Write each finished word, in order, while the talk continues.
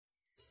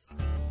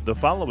The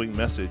following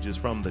message is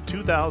from the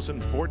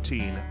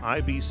 2014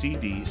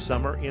 IBCD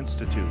Summer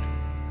Institute,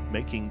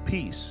 Making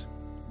Peace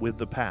with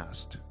the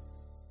Past.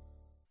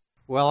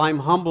 Well, I'm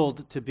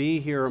humbled to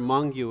be here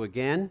among you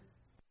again,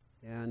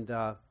 and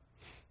I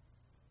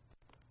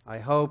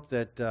hope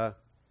that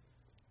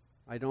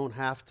I don't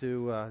have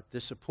to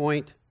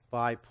disappoint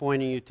by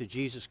pointing you to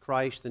Jesus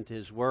Christ and to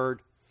His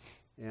Word,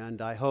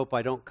 and I hope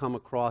I don't come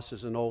across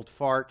as an old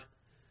fart.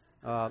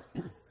 That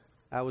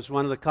was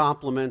one of the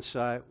compliments.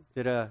 I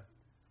did a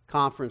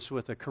conference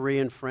with a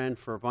Korean friend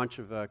for a bunch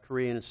of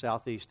Korean and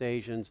Southeast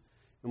Asians,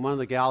 and one of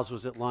the gals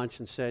was at lunch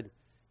and said,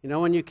 "You know,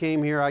 when you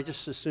came here, I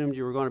just assumed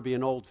you were going to be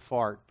an old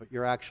fart, but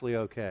you're actually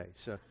okay."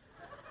 So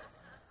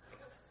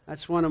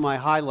that's one of my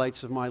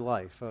highlights of my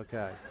life,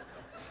 okay.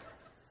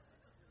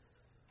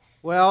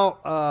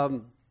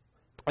 Well,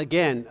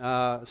 again,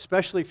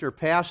 especially if you're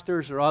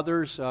pastors or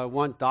others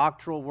want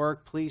doctoral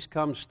work, please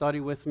come study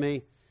with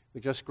me.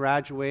 We just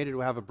graduated.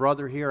 We have a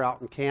brother here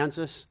out in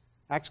Kansas.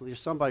 Actually, there's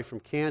somebody from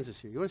Kansas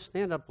here. You want to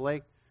stand up,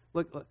 Blake?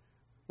 Look.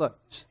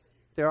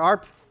 There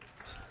are,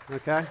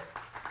 okay?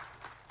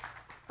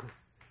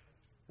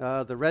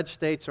 The red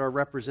states are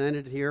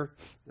represented here.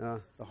 The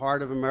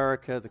heart of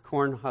America, the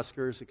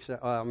Cornhuskers,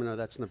 except, no,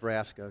 that's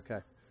Nebraska,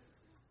 okay.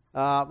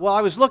 Well,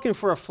 I was looking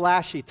for a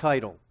flashy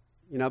title,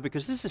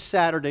 because this is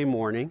Saturday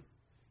morning.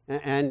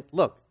 And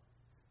look,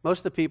 most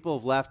of the people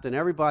have left, and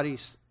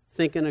everybody's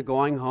thinking of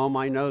going home.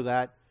 I know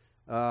that.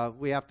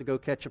 We have to go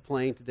catch a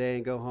plane today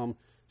and go home.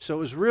 So it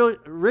was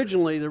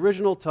originally, the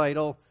original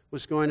title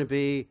was going to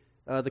be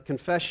The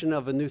Confession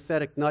of a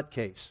Nuthetic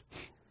Nutcase.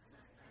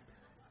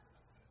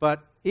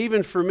 But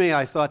even for me,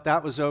 I thought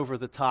that was over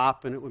the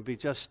top and it would be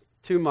just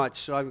too much.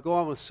 So I'm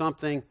going with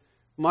something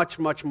much,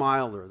 much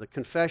milder. The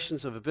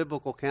Confessions of a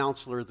Biblical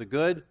Counselor, the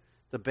good,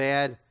 the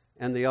bad,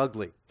 and the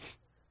ugly.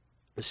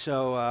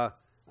 So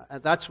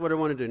that's what I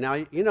want to do.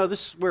 Now,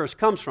 this is where this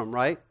comes from,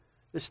 right?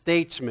 This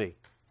dates me.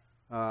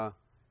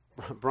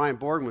 Brian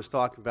Borden was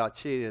talking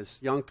about, as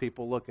young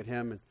people look at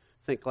him and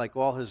think like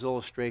all his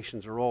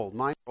illustrations are old.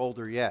 Mine are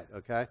older yet,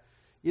 okay?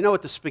 You know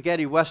what the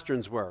spaghetti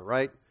westerns were,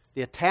 right?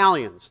 The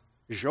Italians,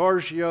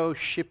 Giorgio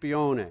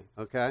Scipione,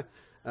 okay?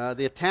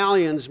 The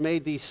Italians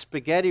made these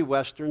spaghetti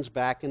westerns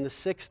back in the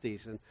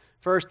 60s. And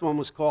first one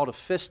was called A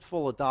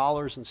Fistful of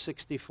Dollars in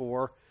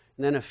 64,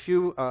 and then a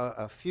few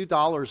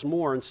dollars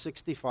more in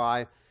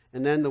 65,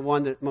 and then the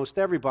one that most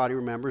everybody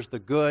remembers, The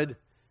Good,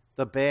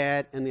 the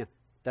Bad, and the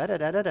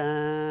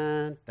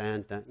da-da-da-da-da,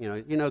 dun-dun.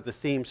 You know the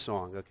theme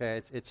song,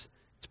 okay? It's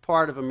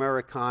part of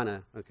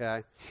Americana,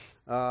 okay?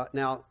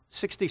 Now,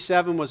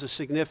 67 was a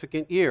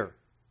significant year.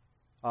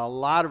 A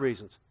lot of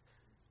reasons.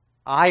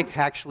 I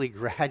actually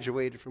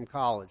graduated from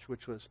college,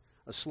 which was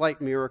a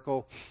slight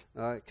miracle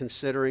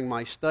considering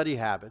my study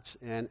habits.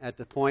 And at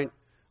the point,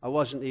 I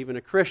wasn't even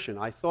a Christian.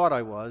 I thought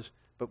I was,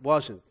 but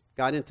wasn't.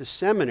 Got into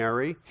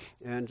seminary,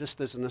 and just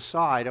as an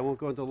aside, I won't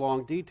go into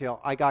long detail,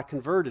 I got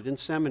converted in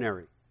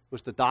seminary. It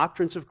was the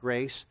doctrines of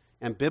grace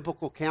and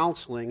biblical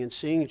counseling and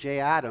seeing Jay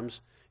Adams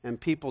and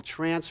people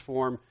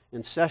transform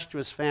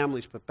incestuous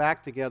families put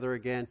back together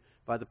again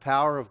by the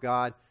power of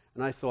God.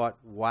 And I thought,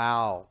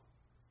 wow,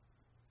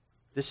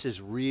 this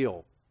is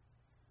real.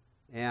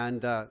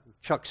 And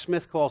Chuck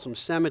Smith calls them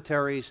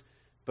cemeteries,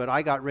 but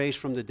I got raised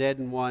from the dead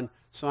in one,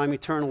 so I'm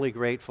eternally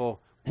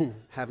grateful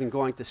having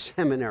going to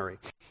seminary,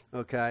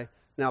 okay?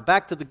 Now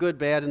back to the good,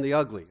 bad, and the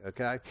ugly,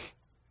 okay?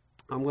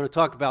 I'm going to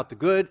talk about the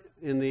good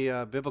in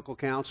the biblical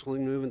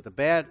counseling movement, the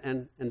bad,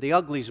 and the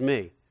ugly's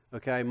me,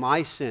 okay?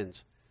 My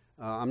sins.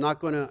 I'm not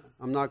going to,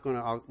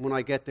 when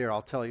I get there,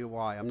 I'll tell you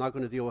why. I'm not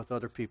going to deal with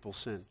other people's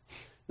sins.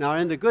 Now,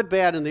 in the good,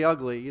 bad, and the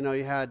ugly, you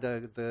had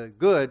the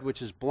good, which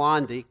is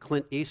Blondie,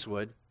 Clint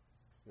Eastwood,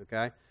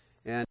 okay?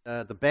 And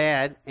the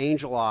bad,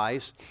 Angel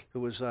Eyes, who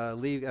was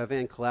Lee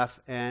Van Cleef,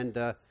 and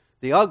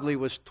the ugly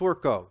was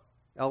Turco,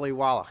 Eli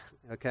Wallach.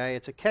 Okay,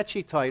 it's a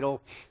catchy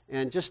title,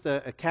 and just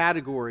a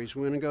categories.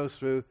 We're going to go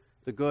through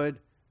the good,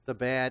 the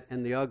bad,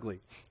 and the ugly.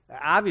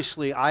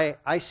 Obviously,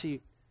 I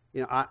see,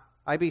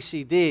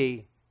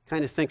 IBCD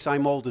kind of thinks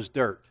I'm old as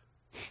dirt,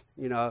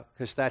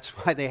 because that's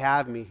why they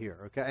have me here.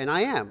 Okay, and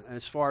I am,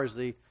 as far as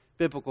the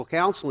biblical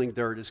counseling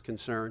dirt is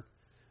concerned.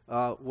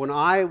 When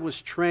I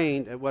was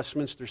trained at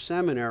Westminster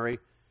Seminary,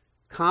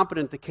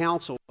 competent to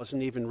counsel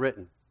wasn't even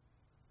written.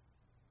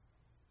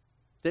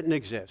 Didn't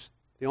exist.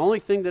 The only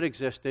thing that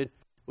existed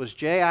was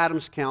Jay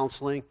Adams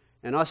counseling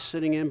and us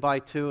sitting in by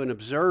two and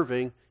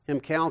observing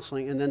him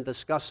counseling and then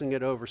discussing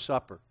it over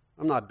supper.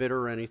 I'm not bitter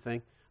or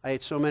anything. I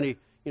ate so many,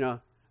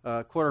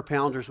 quarter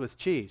pounders with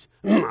cheese.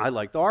 I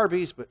liked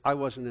Arby's, but I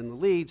wasn't in the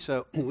lead,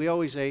 so we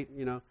always ate,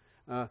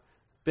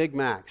 Big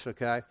Macs,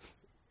 okay?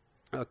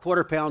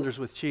 Quarter pounders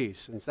with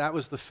cheese, and that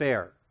was the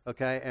fare,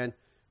 okay? And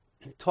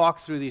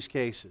talk through these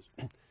cases.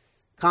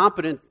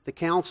 Competent to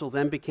counsel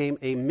then became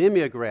a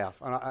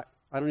mimeograph.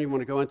 I don't even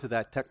want to go into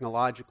that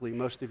technologically.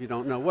 Most of you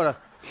don't know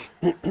what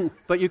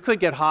but you could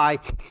get high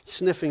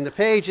sniffing the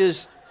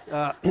pages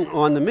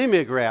on the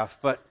mimeograph,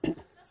 but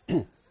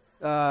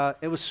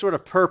it was sort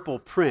of purple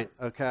print,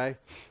 okay?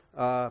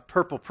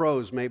 Purple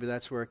prose, maybe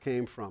that's where it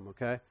came from,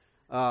 okay?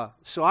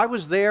 So I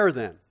was there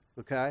then,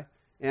 okay?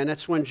 And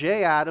that's when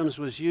Jay Adams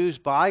was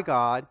used by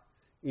God,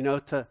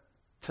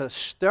 to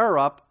stir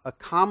up a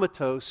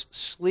comatose,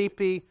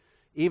 sleepy,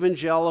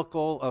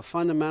 evangelical,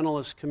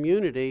 fundamentalist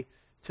community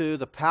to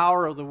the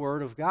power of the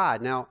Word of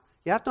God. Now,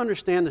 you have to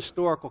understand the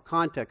historical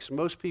context.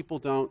 Most people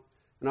don't,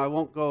 and I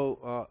won't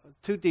go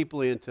too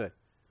deeply into it.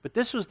 But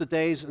this was the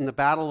days in the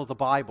battle of the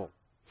Bible.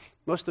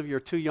 Most of you are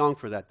too young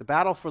for that. The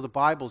battle for the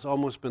Bible has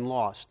almost been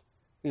lost,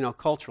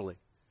 culturally.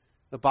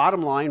 The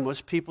bottom line was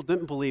people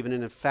didn't believe in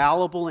an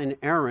infallible,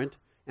 inerrant,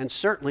 and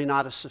certainly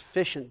not a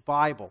sufficient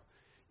Bible.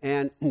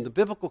 And the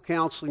biblical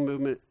counseling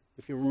movement,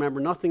 if you remember,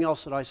 nothing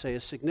else that I say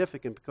is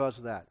significant because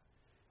of that.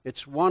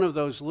 It's one of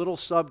those little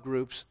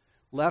subgroups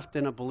left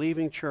in a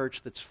believing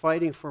church that's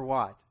fighting for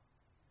what?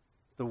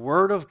 The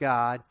Word of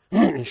God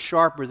is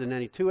sharper than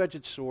any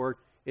two-edged sword.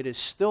 It is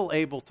still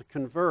able to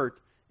convert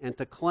and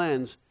to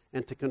cleanse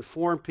and to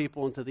conform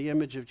people into the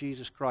image of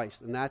Jesus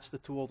Christ. And that's the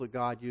tool that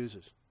God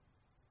uses.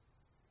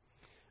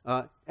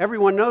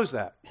 Everyone knows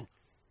that.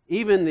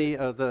 Even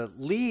the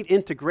lead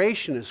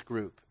integrationist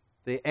group,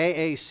 the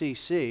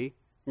AACC,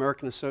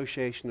 American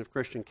Association of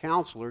Christian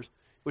Counselors,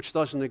 which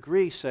doesn't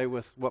agree, say,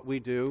 with what we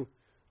do,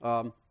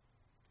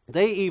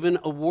 they even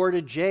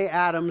awarded Jay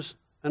Adams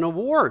an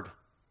award.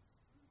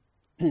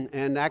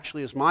 And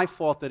actually, it's my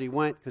fault that he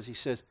went, because he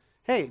says,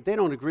 hey, they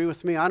don't agree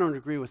with me, I don't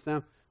agree with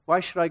them. Why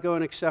should I go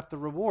and accept the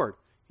reward?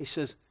 He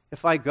says,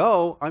 if I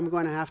go, I'm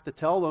going to have to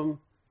tell them,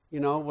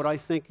 what I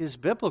think is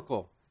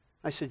biblical.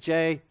 I said,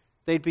 Jay,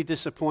 they'd be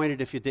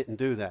disappointed if you didn't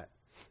do that.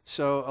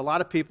 So a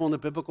lot of people in the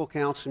biblical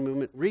counseling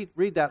movement,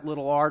 read that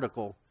little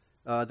article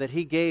that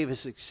he gave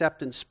his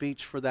acceptance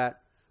speech for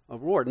that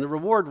award. And the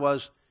reward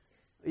was,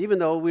 even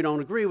though we don't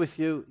agree with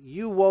you,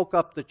 you woke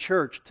up the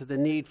church to the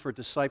need for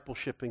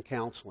discipleship and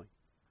counseling.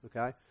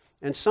 Okay?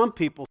 And some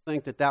people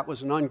think that that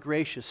was an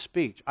ungracious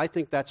speech. I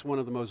think that's one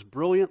of the most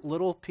brilliant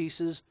little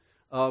pieces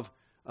of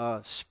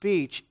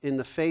speech in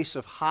the face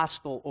of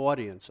hostile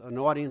audience, an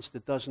audience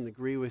that doesn't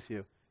agree with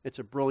you. It's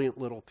a brilliant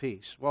little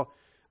piece. Well,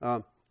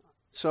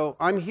 so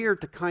I'm here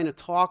to kind of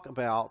talk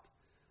about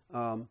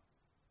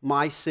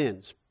my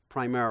sins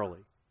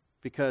primarily,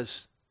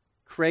 because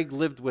Craig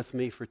lived with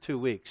me for 2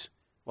 weeks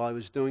while I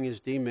was doing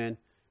his D-Min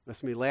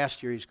with me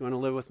last year. He's going to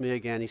live with me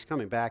again. He's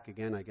coming back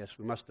again, I guess.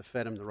 We must have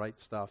fed him the right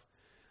stuff.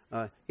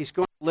 He's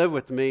going to live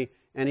with me,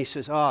 and he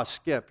says,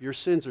 Skip, your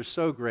sins are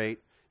so great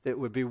that it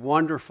would be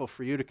wonderful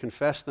for you to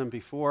confess them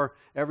before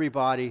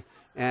everybody,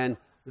 and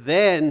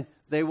then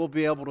they will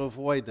be able to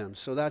avoid them.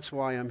 So that's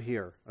why I'm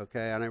here,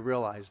 okay? And I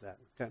realize that,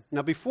 okay?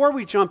 Now, before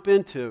we jump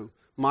into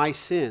my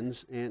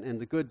sins and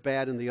the good,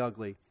 bad, and the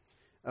ugly,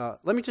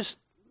 let me just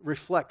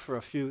reflect for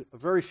a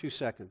very few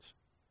seconds.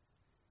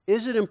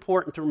 Is it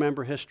important to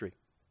remember history?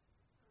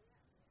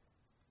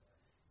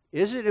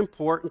 Is it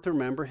important to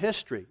remember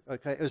history?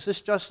 Okay, is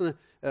this just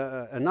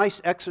a nice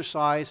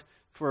exercise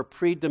for a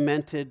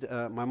pre-demented,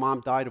 my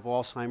mom died of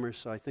Alzheimer's,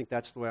 so I think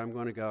that's the way I'm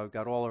going to go. I've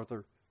got all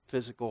other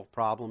physical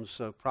problems,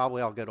 so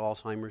probably I'll get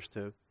Alzheimer's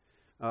too.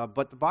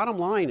 But the bottom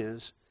line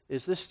is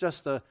this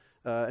just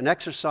an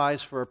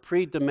exercise for a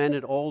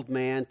pre-demented old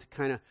man to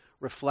kind of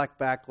reflect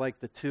back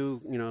like the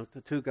two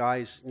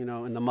guys, in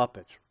the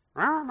Muppets?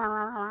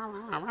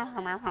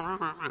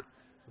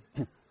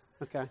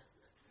 Okay.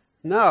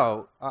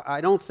 No,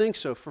 I don't think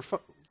so.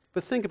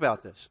 But think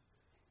about this.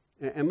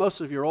 And most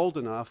of you are old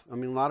enough. I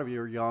mean, a lot of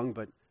you are young,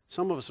 but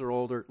some of us are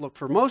older. Look,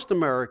 for most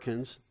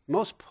Americans,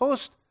 most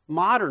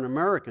postmodern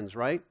Americans,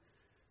 right?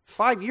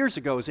 5 years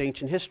ago is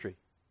ancient history,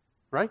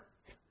 right?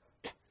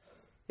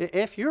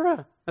 If you're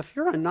a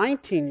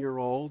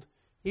 19-year-old,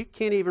 you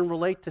can't even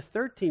relate to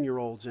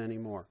 13-year-olds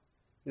anymore,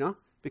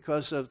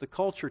 because of the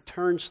culture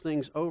turns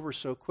things over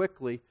so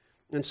quickly.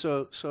 And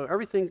so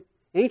everything,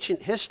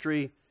 ancient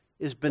history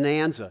is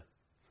bonanza,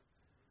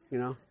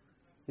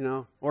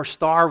 or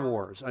Star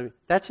Wars. I mean,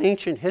 that's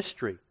ancient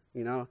history,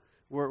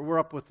 We're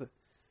up with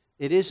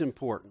it is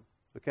important,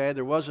 okay?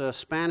 There was a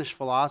Spanish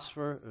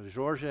philosopher,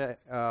 Jorge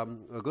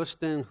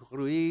Agustin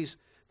Ruiz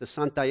de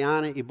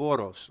Santillana y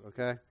Boros,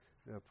 okay?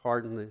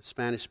 Pardon the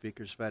Spanish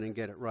speakers if I didn't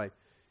get it right.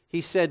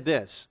 He said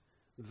this: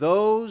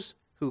 those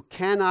who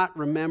cannot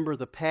remember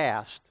the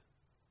past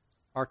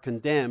are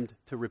condemned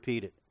to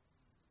repeat it.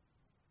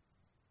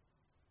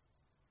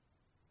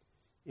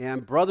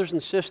 And brothers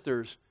and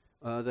sisters,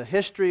 the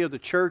history of the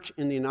church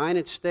in the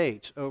United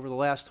States over the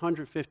last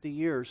 150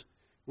 years,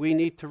 we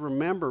need to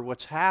remember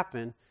what's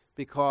happened,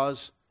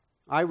 because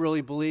I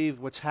really believe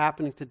what's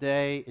happening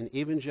today in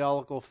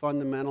evangelical,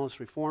 fundamentalist,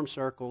 reform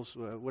circles,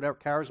 whatever,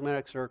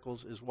 charismatic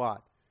circles, is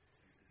what?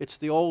 It's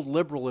the old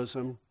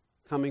liberalism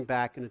coming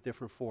back in a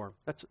different form.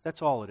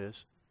 That's all it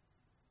is.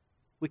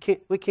 We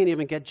can't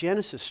even get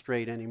Genesis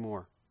straight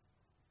anymore.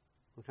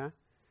 Okay?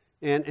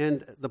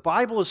 And the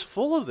Bible is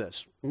full of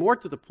this. More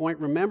to the point,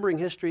 remembering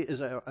history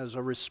is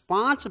a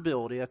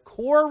responsibility, a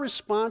core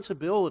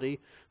responsibility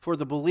for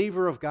the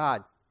believer of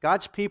God.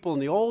 God's people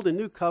in the Old and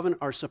New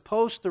Covenant are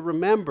supposed to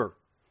remember.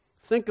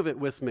 Think of it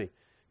with me.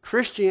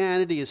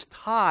 Christianity is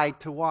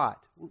tied to what?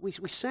 We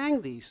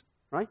sang these,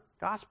 right?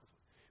 Gospels.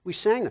 We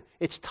sang that.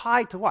 It's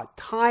tied to what?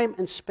 Time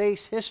and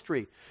space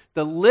history.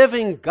 The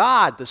living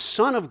God, the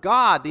Son of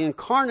God, the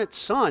incarnate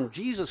Son,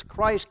 Jesus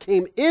Christ,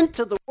 came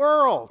into the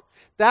world.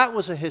 That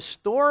was a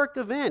historic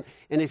event.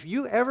 And if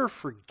you ever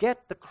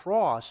forget the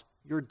cross,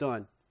 you're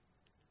done.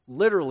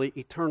 Literally,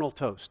 eternal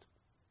toast.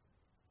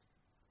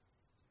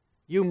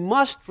 You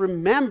must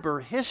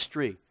remember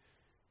history.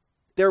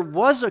 There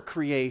was a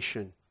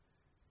creation.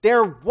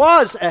 There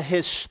was a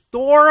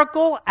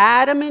historical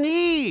Adam and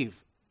Eve.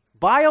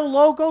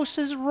 Biologos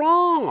is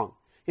wrong.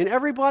 And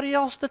everybody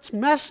else that's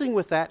messing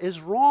with that is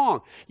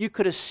wrong. You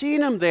could have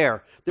seen them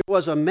there. There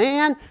was a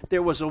man,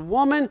 there was a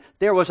woman,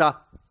 there was a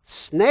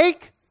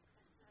snake.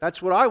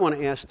 That's what I want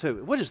to ask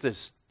too. What is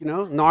this?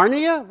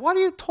 Narnia? What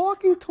are you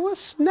talking to a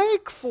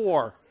snake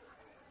for?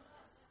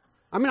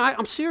 I mean,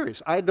 I'm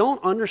serious. I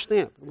don't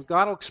understand.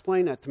 God will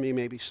explain that to me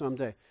maybe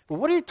someday. But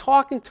what are you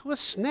talking to a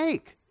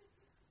snake?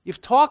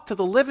 You've talked to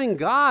the living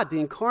God,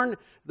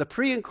 the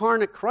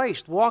pre-incarnate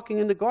Christ walking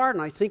in the garden.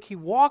 I think he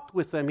walked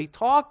with them. He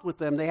talked with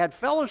them. They had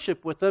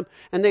fellowship with them.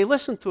 And they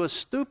listened to a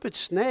stupid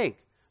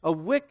snake, a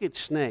wicked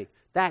snake.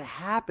 That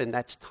happened.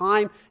 That's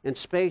time and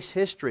space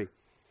history.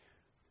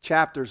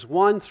 Chapters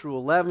 1 through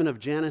 11 of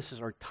Genesis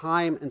are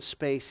time and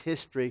space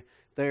history.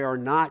 They are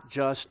not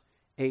just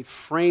a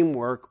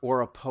framework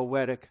or a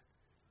poetic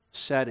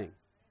setting.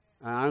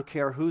 I don't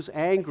care who's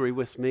angry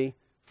with me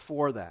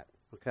for that,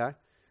 okay?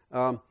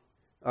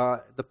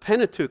 The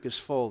Pentateuch is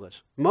full of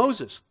this.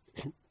 Moses,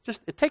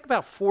 take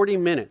about 40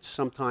 minutes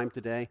sometime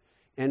today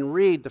and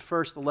read the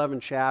first 11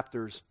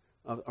 chapters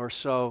or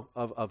so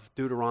of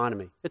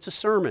Deuteronomy. It's a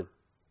sermon.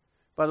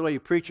 By the way, you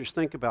preachers,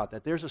 think about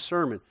that. There's a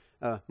sermon.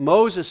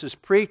 Moses is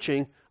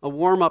preaching a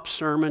warm-up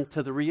sermon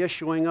to the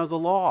reissuing of the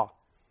law.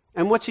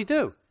 And what's he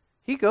do?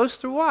 He goes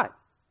through what?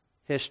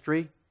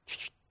 History.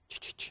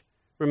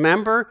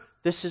 Remember,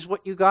 this is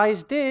what you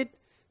guys did.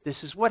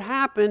 This is what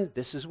happened.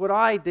 This is what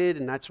I did,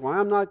 and that's why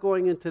I'm not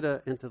going into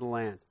the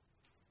land.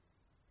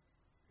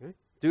 Okay?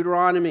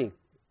 Deuteronomy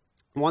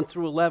 1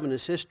 through 11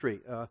 is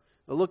history.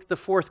 Look at the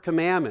fourth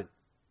commandment.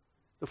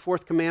 The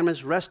fourth commandment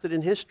is rested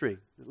in history,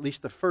 at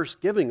least the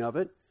first giving of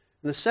it.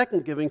 And the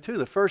second giving, too.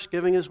 The first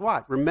giving is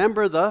what?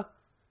 Remember the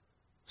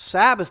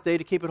Sabbath day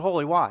to keep it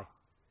holy. Why?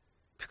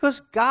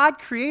 Because God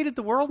created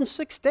the world in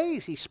 6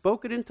 days. He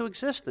spoke it into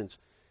existence.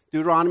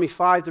 Deuteronomy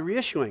 5, the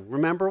reissuing.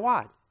 Remember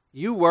what?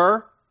 You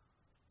were,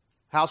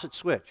 how's it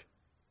switch?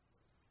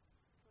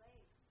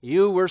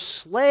 You were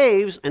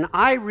slaves, and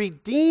I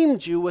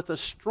redeemed you with a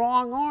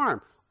strong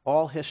arm.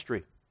 All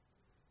history.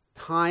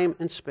 Time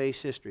and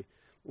space history.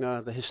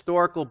 The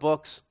historical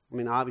books,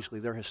 obviously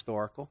they're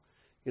historical.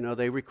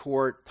 They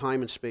record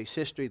time and space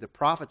history. The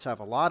prophets have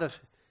a lot of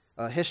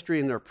history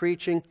in their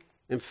preaching.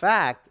 In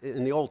fact,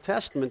 in the Old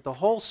Testament, the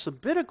whole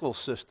Sabbatical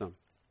system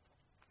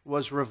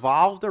was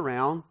revolved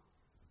around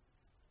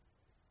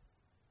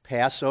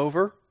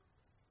Passover,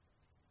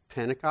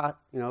 Pentecost,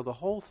 the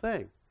whole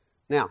thing.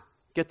 Now,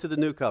 get to the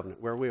New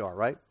Covenant, where we are,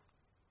 right?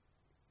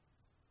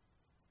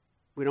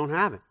 We don't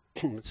have it.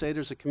 Let's say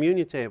there's a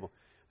communion table.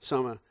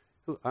 I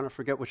don't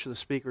forget which of the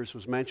speakers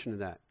was mentioning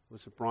that.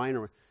 Was it Brian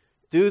or...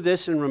 Do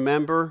this in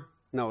remember...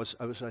 No,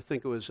 I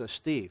think it was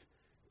Steve.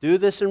 Do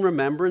this in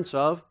remembrance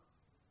of...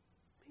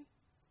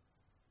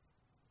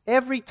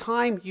 Every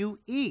time you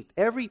eat,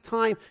 every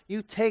time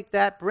you take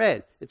that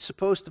bread, it's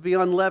supposed to be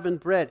unleavened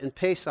bread in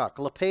Pesach,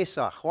 La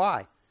Pesach.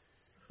 Why?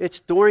 It's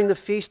during the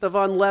Feast of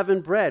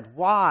Unleavened Bread.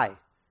 Why?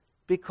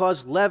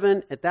 Because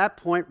leaven at that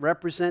point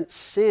represents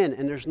sin,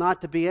 and there's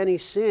not to be any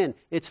sin.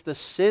 It's the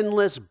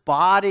sinless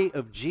body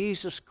of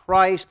Jesus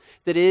Christ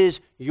that is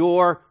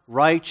your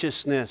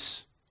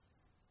righteousness.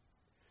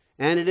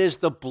 And it is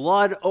the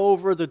blood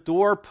over the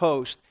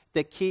doorpost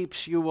that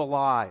keeps you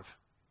alive.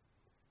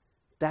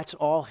 That's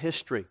all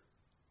history.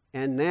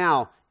 And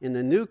now, in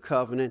the New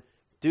Covenant,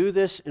 do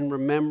this in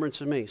remembrance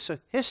of me. So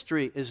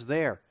history is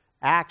there.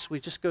 Acts, we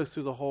just go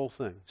through the whole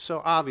thing.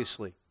 So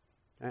obviously,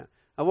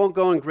 I won't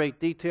go in great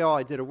detail.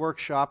 I did a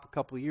workshop a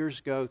couple of years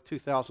ago,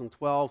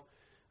 2012.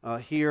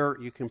 Here,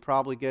 you can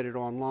probably get it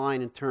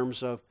online in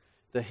terms of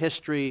the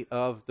history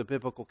of the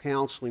biblical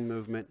counseling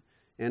movement.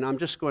 And I'm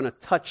just going to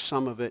touch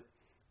some of it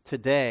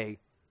today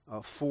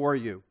for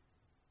you.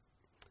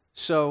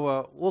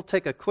 So we'll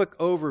take a quick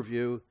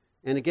overview.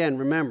 And again,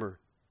 remember,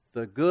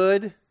 the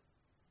good,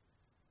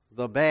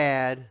 the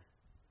bad,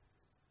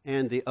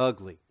 and the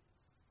ugly.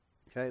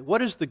 Okay,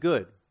 what is the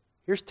good?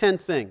 Here's 10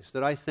 things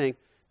that I think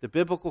the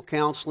biblical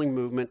counseling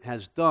movement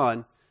has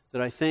done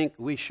that I think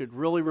we should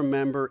really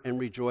remember and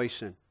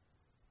rejoice in.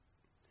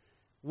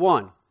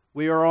 1,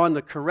 we are on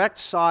the correct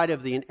side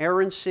of the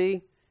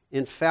inerrancy,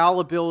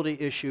 infallibility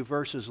issue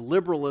versus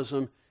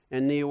liberalism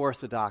and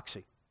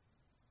neo-orthodoxy.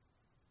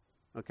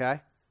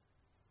 Okay?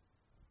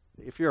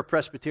 If you're a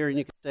Presbyterian,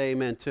 you can say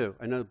amen too.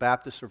 I know the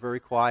Baptists are very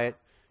quiet,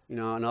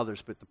 and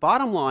others. But the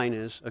bottom line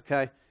is,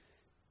 okay,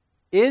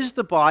 is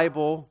the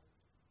Bible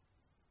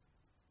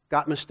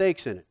got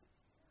mistakes in it?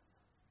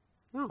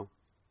 No.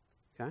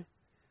 Okay?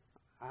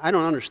 I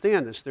don't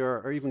understand this.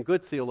 There are even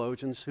good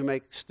theologians who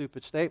make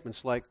stupid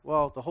statements like,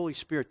 well, the Holy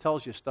Spirit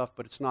tells you stuff,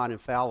 but it's not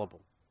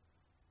infallible.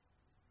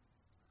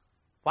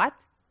 What?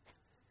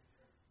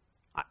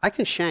 I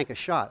can shank a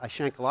shot. I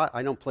shank a lot.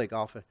 I don't play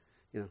golf.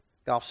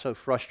 Golf's so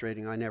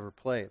frustrating, I never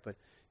play it. But,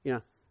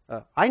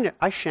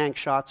 I shank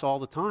shots all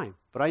the time.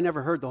 But I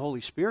never heard the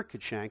Holy Spirit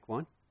could shank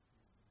one.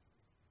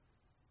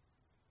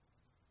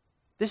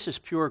 This is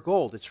pure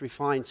gold. It's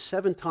refined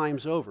 7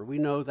 times over. We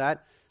know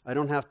that. I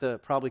don't have to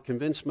probably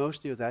convince most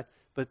of you of that.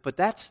 But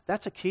that's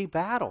a key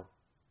battle.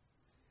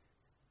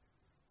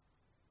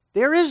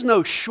 There is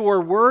no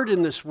sure word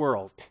in this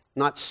world.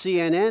 Not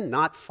CNN,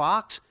 not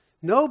Fox,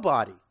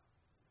 nobody.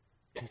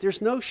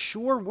 There's no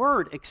sure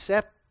word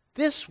except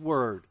this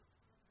word.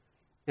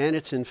 And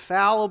it's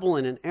infallible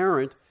and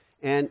inerrant.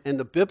 And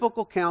the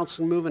biblical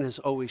counseling movement has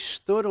always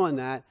stood on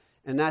that,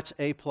 and that's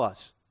A+.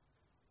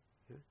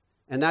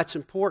 And that's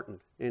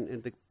important.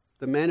 And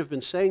the men have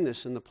been saying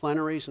this in the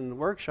plenaries and the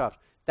workshops.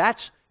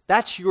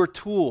 That's your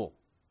tool.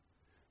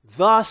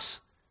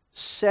 Thus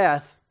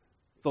saith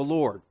the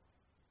Lord.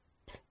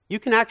 You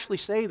can actually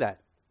say that.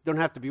 You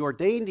don't have to be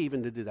ordained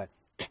even to do that.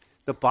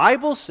 The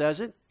Bible says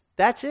it.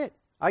 That's it.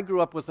 I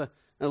grew up with a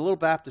little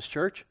Baptist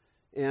church,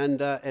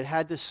 and it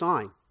had this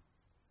sign.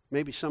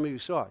 Maybe some of you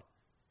saw it.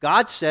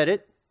 God said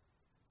it.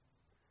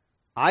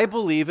 I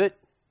believe it.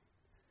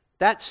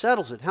 That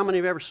settles it. How many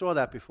of you ever saw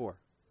that before?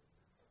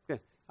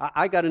 Okay.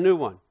 I got a new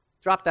one.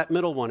 Drop that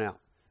middle one out.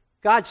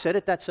 God said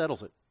it. That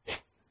settles it.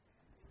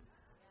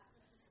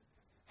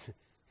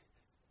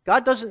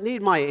 God doesn't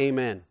need my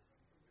amen.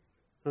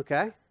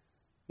 Okay?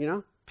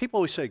 People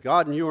always say,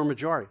 God and you are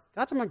majority.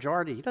 God's a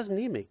majority. He doesn't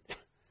need me.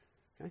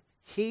 Okay?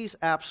 He's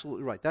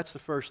absolutely right. That's the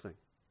first thing.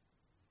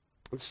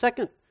 The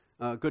second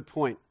good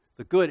point,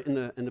 the good in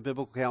the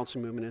biblical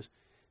counseling movement is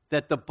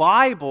that the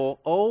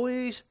Bible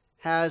always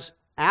has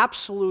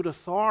absolute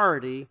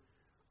authority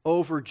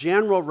over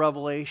general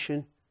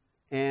revelation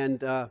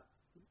and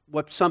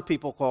what some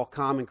people call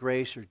common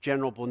grace or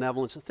general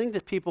benevolence, a thing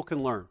that people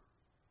can learn.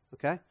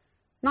 Okay?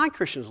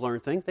 Non-Christians learn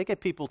things. They get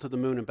people to the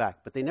moon and back,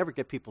 but they never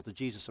get people to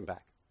Jesus and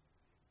back.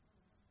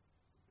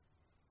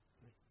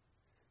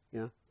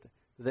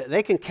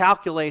 They can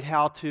calculate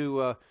how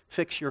to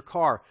fix your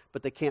car,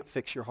 but they can't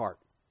fix your heart.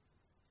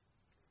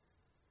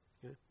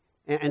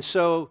 And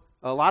so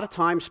a lot of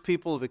times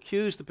people have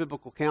accused the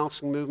biblical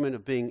counseling movement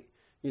of being,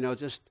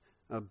 just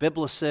a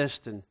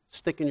biblicist and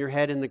sticking your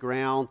head in the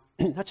ground.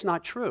 That's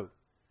not true.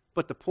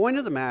 But the point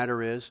of the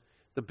matter is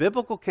the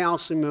biblical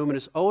counseling movement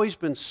has always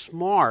been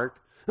smart,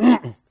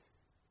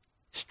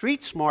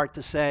 street smart,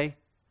 to say,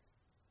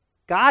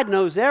 God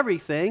knows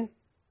everything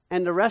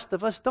and the rest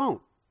of us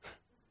don't.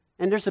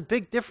 And there's a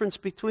big difference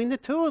between the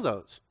two of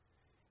those.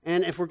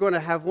 And if we're going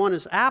to have one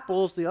as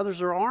apples, the others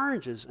are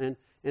oranges.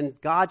 And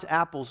God's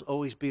apples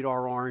always beat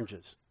our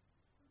oranges.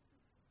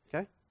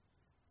 Okay?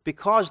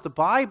 Because the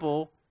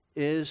Bible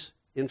is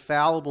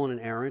infallible and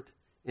inerrant,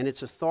 and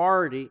its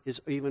authority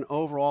is even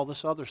over all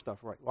this other stuff,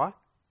 right? Why?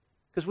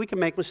 Because we can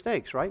make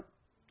mistakes, right?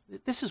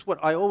 This is what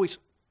I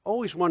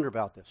always wonder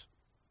about this.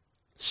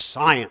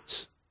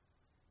 Science.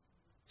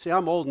 See,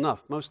 I'm old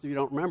enough. Most of you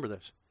don't remember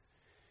this.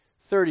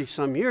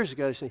 30-some years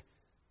ago, they say,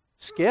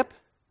 Skip,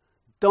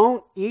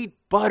 don't eat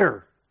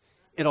butter.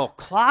 It'll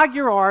clog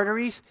your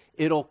arteries.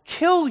 It'll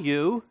kill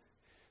you.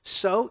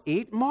 So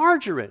eat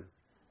margarine.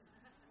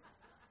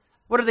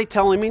 What are they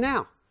telling me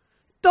now?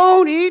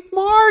 Don't eat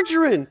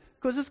margarine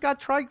because it's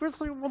got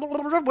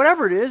triglycerides,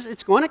 whatever it is,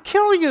 it's going to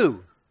kill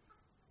you.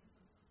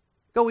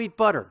 Go eat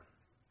butter.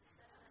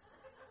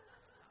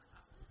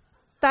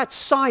 That's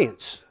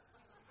science.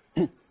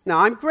 Now,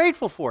 I'm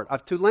grateful for it. I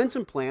have 2 lens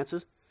implants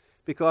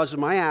because of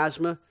my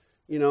asthma,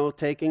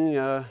 taking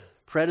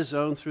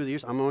prednisone through the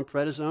years. I'm on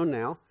prednisone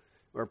now,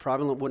 or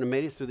probably wouldn't have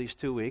made it through these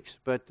 2 weeks.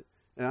 But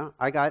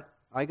I got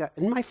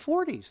in my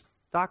 40s.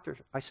 Doctor,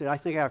 I said, I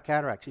think I have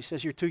cataracts. He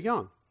says, you're too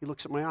young. He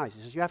looks at my eyes.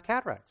 He says, you have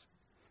cataracts.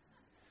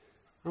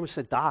 I almost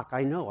said, Doc,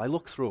 I know. I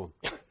look through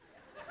them.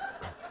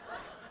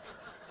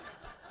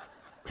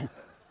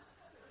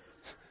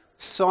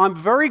 So I'm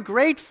very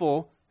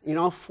grateful,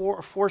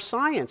 for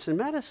science and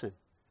medicine.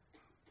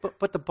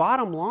 But the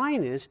bottom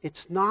line is,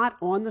 it's not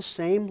on the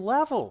same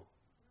level.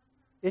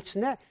 It's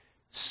not.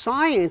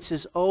 Science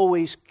is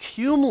always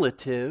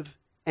cumulative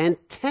and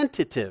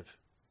tentative.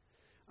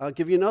 I'll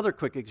give you another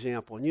quick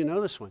example, and you know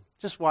this one.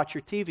 Just watch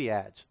your TV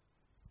ads.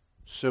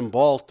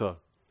 Cymbalta.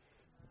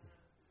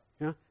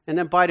 Yeah? And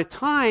then by the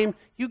time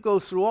you go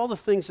through all the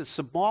things that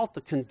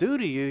Cymbalta can do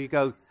to you, you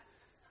go,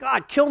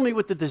 God, kill me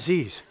with the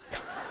disease.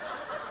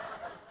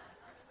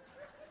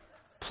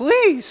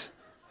 Please,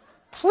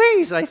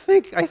 I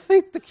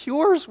think the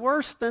cure is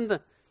worse than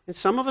and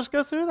some of us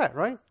go through that,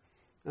 right?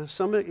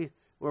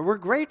 We're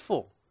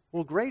grateful.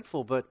 We're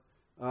grateful, but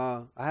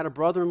I had a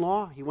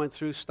brother-in-law. He went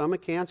through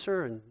stomach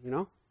cancer, and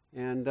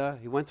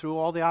he went through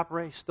all the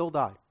operations, still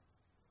died.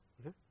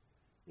 Okay?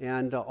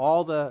 And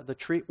all the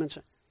treatments.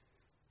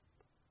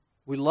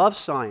 We love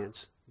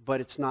science,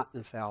 but it's not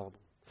infallible.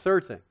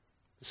 Third thing,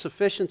 the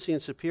sufficiency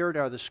and superiority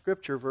are the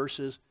scripture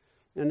verses,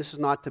 and this is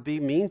not to be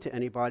mean to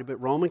anybody, but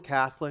Roman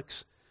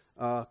Catholics,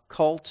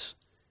 cults,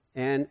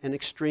 and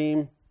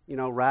extreme,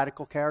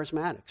 radical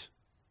charismatics.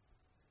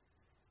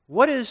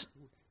 What is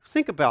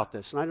Think about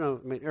this, and I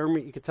don't know,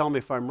 Ermi, you can tell me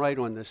if I'm right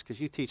on this,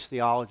 because you teach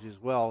theology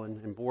as well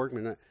in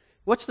Borgman.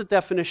 What's the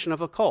definition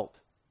of a cult?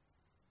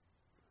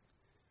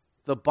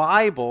 The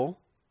Bible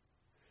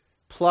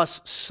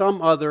plus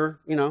some other,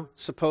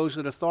 supposed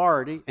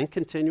authority and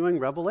continuing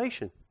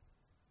revelation.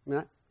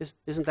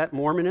 Isn't that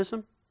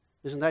Mormonism?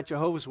 Isn't that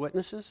Jehovah's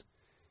Witnesses?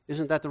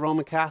 Isn't that the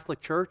Roman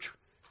Catholic Church,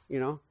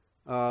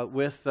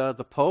 with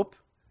the Pope,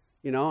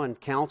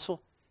 and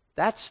council?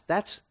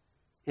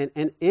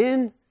 And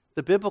in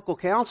the biblical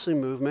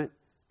counseling movement,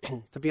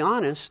 to be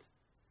honest,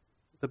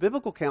 the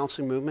biblical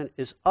counseling movement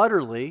is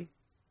utterly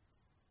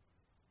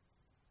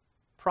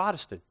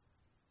Protestant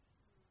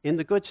in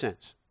the good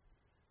sense.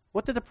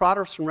 What did the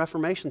Protestant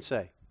Reformation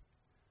say?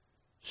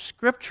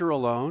 Scripture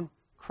alone,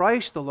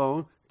 Christ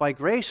alone, by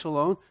grace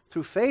alone,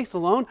 through faith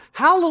alone.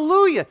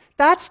 Hallelujah!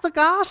 That's the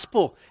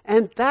gospel.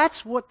 And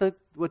that's what the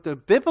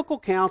biblical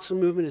counsel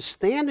movement is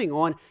standing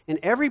on, and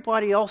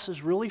everybody else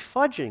is really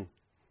fudging.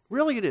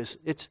 Really it is.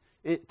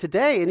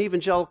 Today in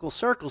evangelical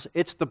circles,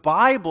 it's the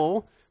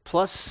Bible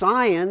plus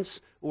science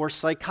or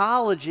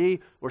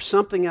psychology or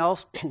something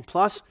else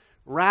plus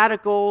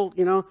radical,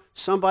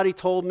 somebody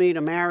told me to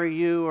marry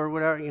you or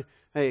whatever.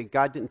 Hey,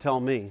 God didn't tell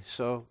me,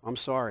 so I'm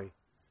sorry.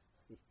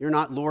 You're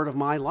not Lord of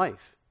my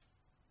life.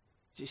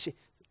 You see,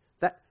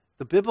 that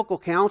the biblical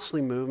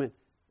counseling movement,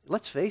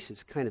 let's face it,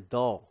 it's kind of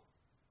dull,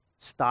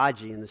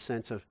 stodgy in the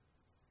sense of,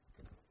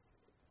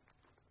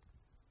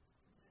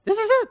 this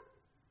is it.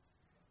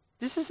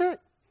 This is it.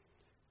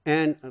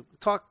 And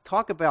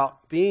talk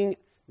about being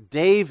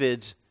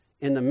David's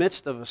in the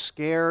midst of a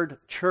scared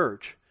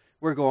church.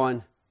 We're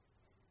going,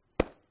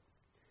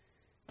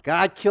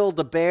 God killed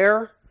the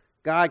bear.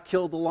 God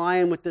killed the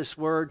lion with this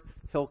word.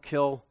 He'll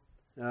kill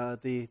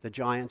the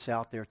giants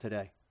out there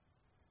today.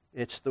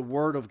 It's the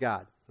word of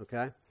God,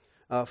 okay?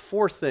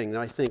 Fourth thing that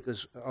I think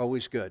is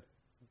always good.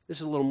 This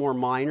is a little more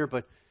minor,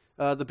 but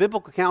the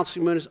biblical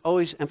counseling movement has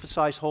always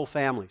emphasized whole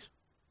families.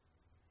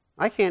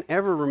 I can't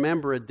ever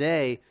remember a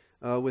day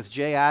with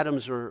Jay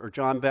Adams or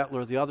John Bettler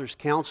or the others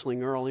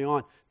counseling early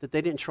on that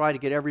they didn't try to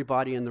get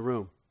everybody in the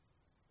room.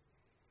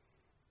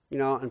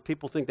 And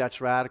people think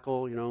that's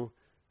radical,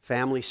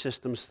 family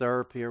systems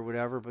therapy or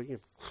whatever, but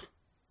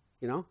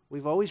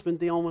we've always been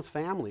dealing with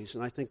families,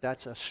 and I think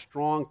that's a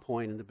strong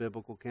point in the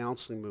biblical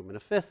counseling movement. A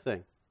fifth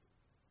thing,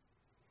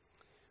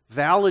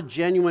 valid,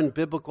 genuine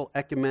biblical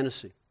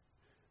ecumenacy.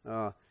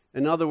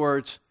 In other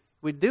words,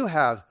 we do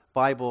have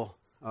Bible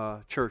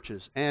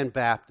churches and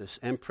Baptists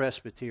and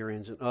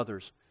Presbyterians and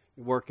others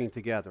working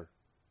together.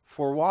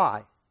 For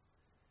why?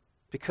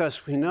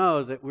 Because we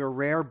know that we're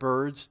rare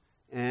birds,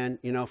 and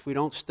if we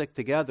don't stick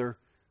together,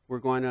 we're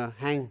going to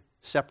hang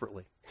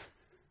separately.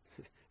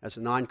 As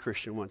a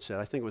non-Christian once said,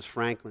 I think it was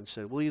Franklin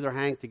said, we'll either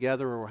hang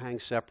together or we'll hang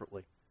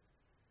separately.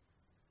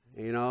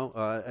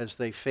 As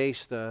they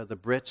face the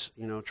Brits,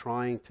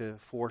 trying to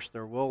force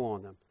their will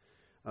on them.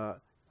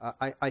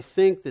 I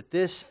think that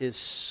this is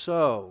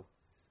so.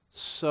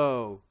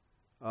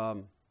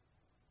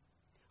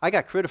 I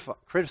got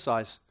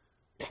criticized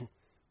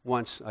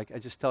once. I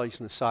just tell you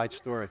an aside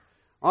story.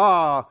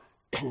 Oh,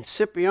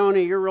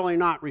 Scipione, you're really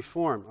not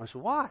reformed. I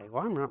said, why?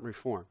 Well, I'm not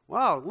reformed.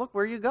 Well, look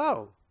where you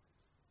go.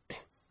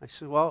 I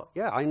said, well,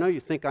 yeah, I know you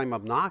think I'm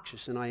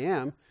obnoxious, and I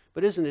am,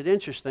 but isn't it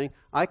interesting?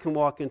 I can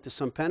walk into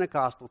some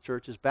Pentecostal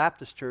churches,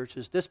 Baptist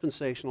churches,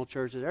 dispensational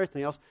churches,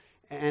 everything else,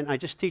 and I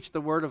just teach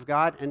the Word of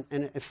God, and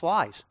it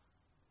flies.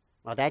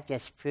 Well, that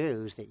just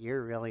proves that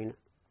you're really...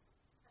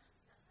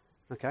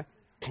 Okay?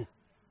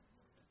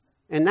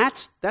 And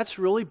that's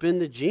really been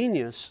the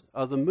genius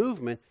of the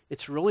movement.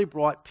 It's really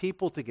brought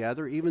people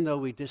together, even though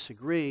we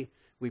disagree.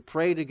 We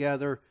pray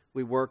together,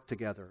 we work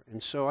together.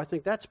 And so I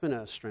think that's been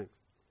a strength.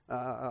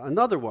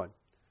 Another one,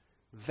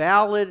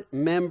 valid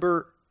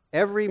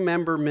every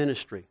member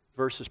ministry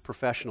versus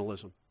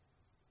professionalism.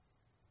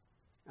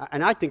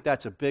 And I think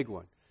that's a big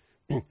one.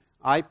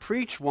 I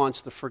preached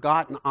once the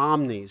forgotten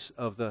omnis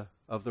of the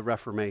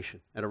Reformation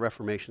at a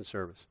Reformation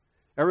service.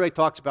 Everybody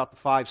talks about the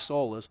five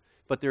solas,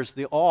 but there's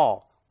the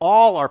all.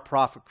 All are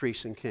prophet,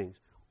 priests, and kings.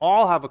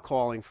 All have a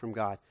calling from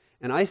God.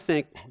 And I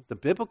think the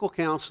biblical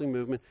counseling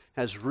movement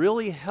has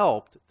really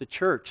helped the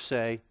church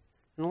say,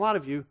 and a lot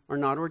of you are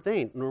not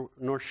ordained,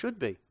 nor should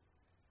be.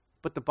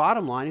 But the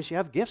bottom line is you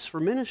have gifts for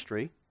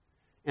ministry,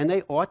 and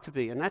they ought to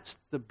be. And that's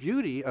the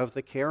beauty of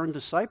the care and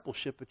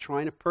discipleship of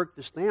trying to perk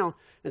this down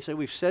and say,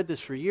 we've said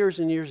this for years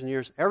and years and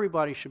years.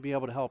 Everybody should be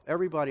able to help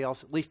everybody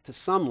else, at least to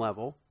some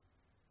level.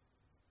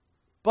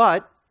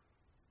 But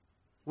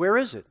where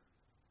is it?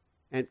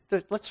 And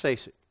let's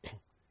face it.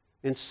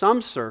 In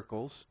some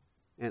circles,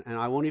 and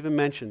I won't even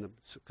mention them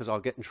because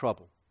I'll get in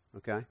trouble,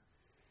 okay?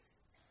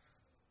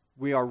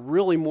 We are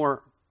really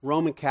more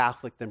Roman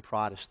Catholic than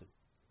Protestant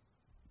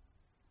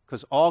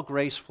because all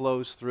grace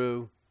flows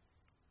through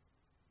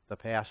the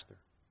pastor,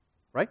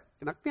 right?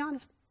 Can I be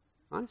honest?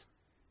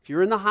 If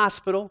you're in the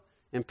hospital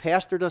and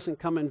pastor doesn't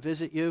come and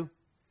visit you,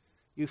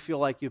 you feel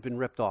like you've been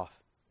ripped off,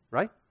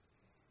 right?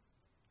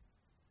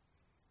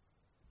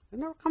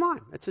 No, come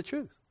on, that's the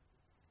truth.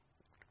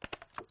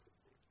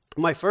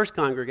 My first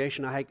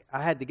congregation, I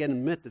had to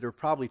admit that there were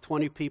probably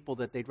 20 people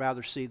that they'd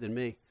rather see than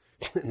me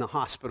in the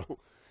hospital,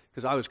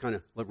 because I was kind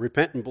of like,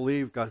 repent and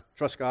believe, God,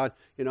 trust God,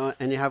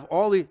 and you have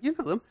all the, you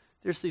know them,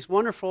 there's these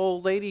wonderful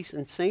old ladies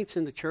and saints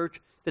in the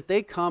church that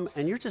they come,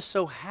 and you're just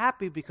so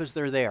happy because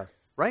they're there,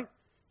 right?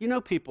 You know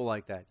people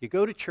like that. You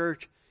go to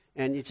church,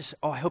 and you just,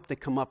 I hope they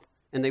come up,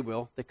 and they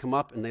will. They come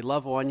up, and they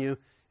love on you,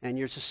 and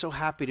you're just so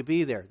happy to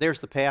be there. There's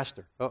the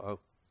pastor. Uh-oh.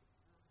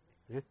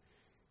 Yeah.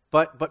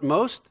 But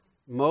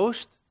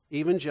most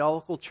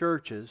evangelical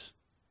churches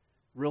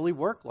really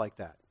work like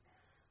that.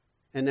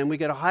 And then we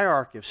get a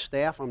hierarchy of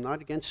staff. I'm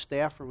not against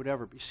staff or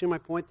whatever, but you see my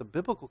point? The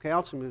biblical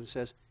counsel movement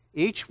says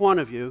each one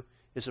of you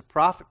is a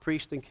prophet,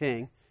 priest, and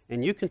king,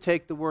 and you can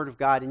take the word of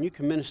God and you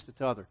can minister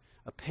to others.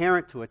 A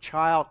parent to a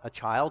child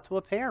to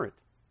a parent.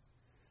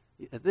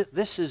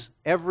 This is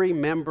every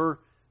member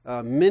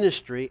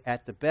ministry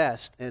at the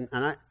best. And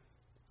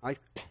I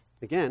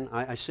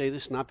say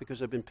this not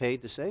because I've been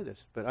paid to say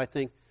this, but I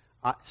think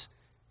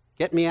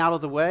get me out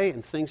of the way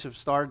and things have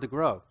started to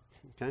grow.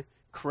 Okay?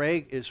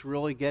 Craig is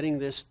really getting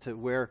this to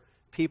where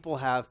people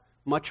have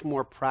much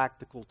more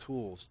practical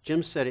tools.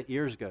 Jim said it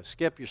years ago,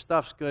 Skip, your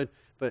stuff's good,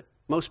 but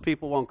most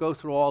people won't go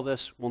through all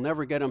this. We'll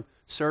never get them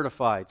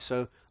certified.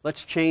 So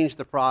let's change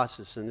the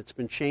process, and it's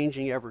been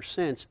changing ever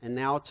since, and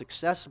now it's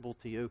accessible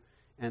to you,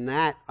 and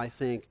that, I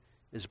think,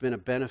 has been a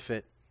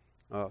benefit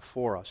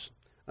for us.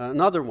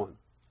 Another one,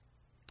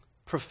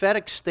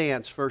 prophetic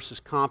stance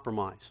versus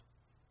compromise.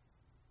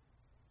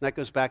 That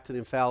goes back to the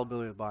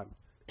infallibility of the Bible.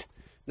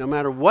 No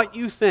matter what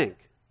you think,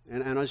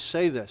 and I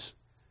say this,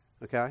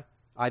 okay?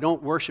 I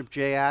don't worship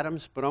Jay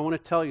Adams, but I want to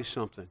tell you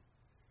something.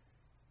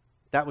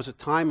 That was a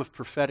time of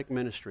prophetic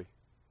ministry.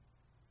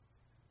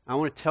 I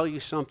want to tell you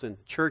something.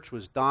 The church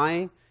was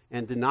dying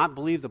and did not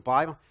believe the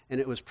Bible, and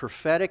it was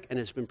prophetic, and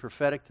it's been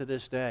prophetic to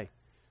this day.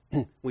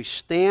 We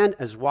stand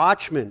as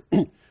watchmen,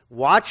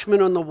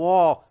 watchmen on the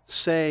wall,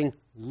 saying,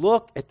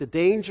 look at the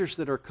dangers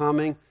that are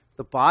coming.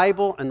 The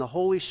Bible and the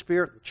Holy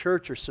Spirit, the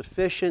church are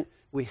sufficient.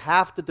 We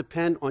have to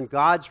depend on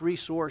God's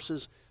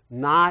resources,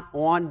 not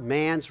on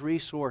man's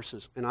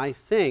resources. And I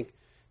think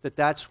that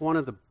that's one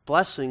of the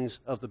blessings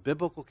of the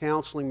biblical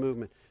counseling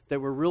movement, that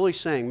we're really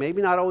saying,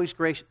 maybe not always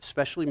gracious,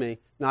 especially me,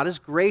 not as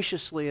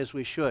graciously as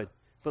we should,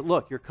 but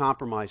look, you're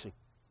compromising.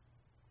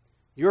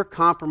 You're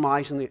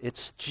compromising.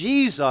 It's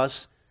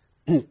Jesus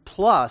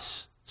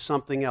plus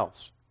something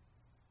else.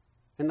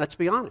 And let's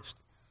be honest.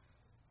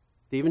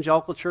 The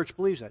evangelical church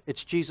believes that.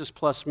 It's Jesus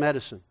plus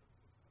medicine.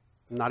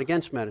 I'm not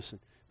against medicine,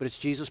 but it's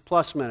Jesus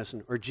plus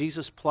medicine, or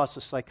Jesus plus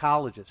a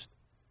psychologist.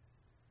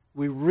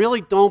 We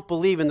really don't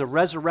believe in the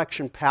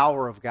resurrection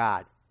power of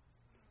God.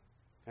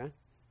 Okay?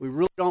 We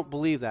really don't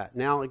believe that.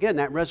 Now, again,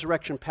 that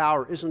resurrection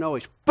power isn't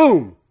always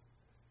boom,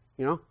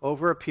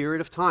 over a period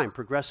of time,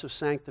 progressive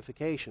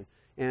sanctification.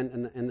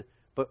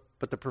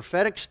 But the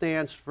prophetic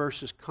stance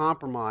versus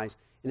compromise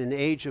in an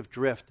age of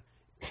drift.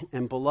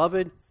 And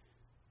beloved,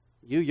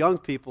 you young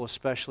people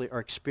especially are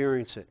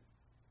experiencing it.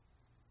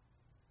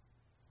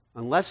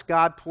 Unless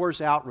God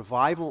pours out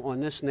revival on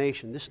this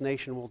nation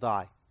will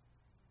die.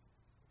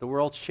 The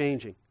world's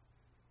changing.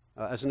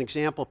 As an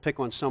example, pick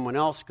on someone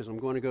else, because I'm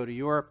going to go to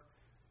Europe.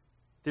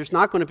 There's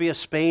not going to be a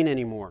Spain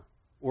anymore,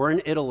 or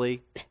an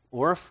Italy,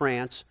 or a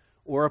France,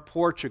 or a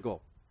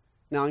Portugal.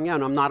 Now,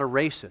 again, I'm not a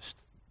racist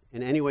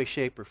in any way,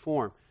 shape, or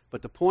form.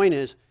 But the point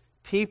is,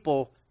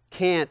 people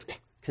can't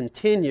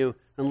continue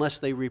unless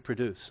they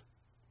reproduce.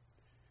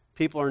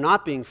 People are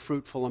not being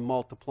fruitful and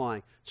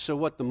multiplying. So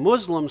what the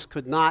Muslims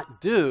could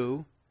not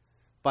do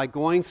by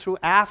going through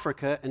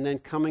Africa and then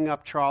coming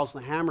up, Charles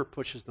the Hammer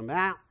pushes them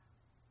out.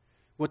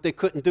 What they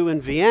couldn't do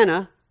in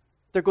Vienna,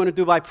 they're going to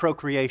do by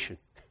procreation.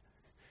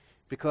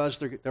 Because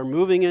they're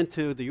moving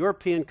into the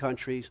European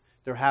countries,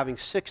 they're having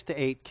 6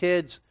 to 8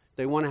 kids,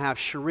 they want to have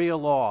Sharia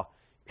law.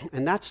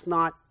 And that's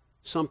not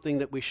something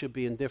that we should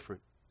be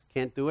indifferent.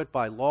 Can't do it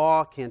by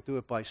law, can't do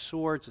it by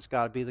swords, it's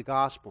got to be the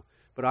gospel.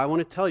 But I want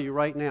to tell you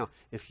right now,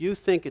 if you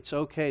think it's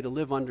okay to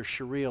live under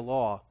Sharia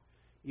law,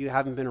 you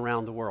haven't been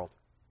around the world.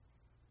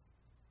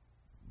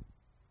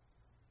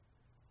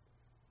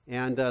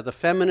 And the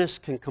feminists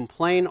can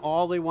complain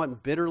all they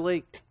want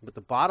bitterly, but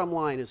the bottom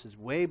line is it's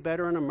way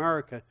better in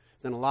America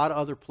than a lot of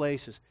other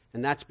places,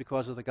 and that's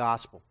because of the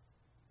gospel.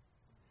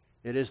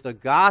 It is the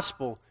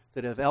gospel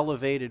that have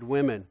elevated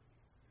women,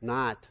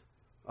 not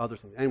other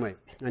things. Anyway,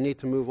 I need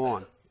to move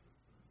on.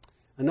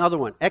 Another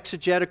one,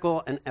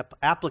 exegetical and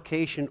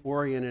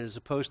application-oriented as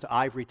opposed to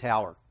ivory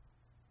tower.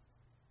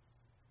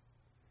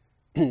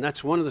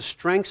 That's one of the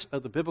strengths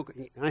of the biblical,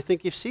 and I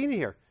think you've seen it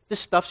here.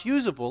 This stuff's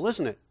usable,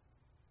 isn't it?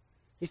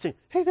 You think,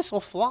 hey, this will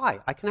fly.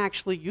 I can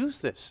actually use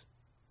this.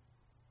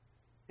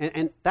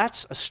 And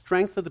that's a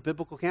strength of the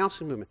biblical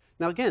counseling movement.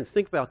 Now, again,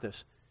 think about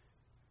this.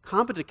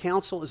 Competent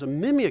counsel is a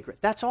mimeograph.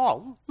 That's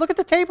all. Look at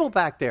the table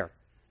back there.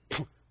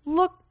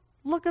 Look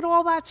at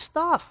all that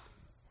stuff.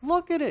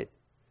 Look at it.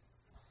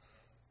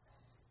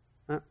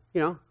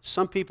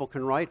 Some people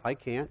can write. I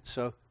can't,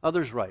 so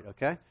others write,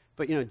 okay?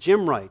 But,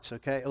 Jim writes,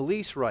 okay?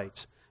 Elise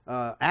writes.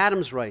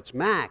 Adams writes.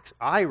 Max,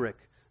 Irick.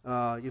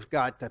 You've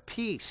got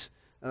Peace.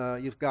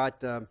 You've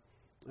got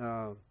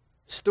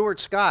Stuart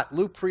Scott,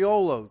 Lou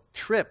Priolo,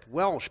 Tripp,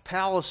 Welsh,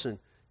 Pallison,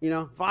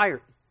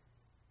 Viard.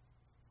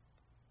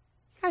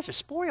 You guys are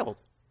spoiled.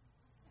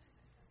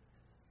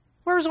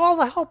 Where's all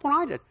the help when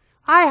I did?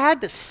 I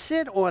had to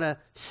sit on a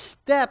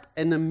step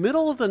in the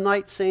middle of the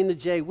night saying to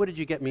Jay, what did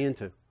you get me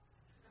into?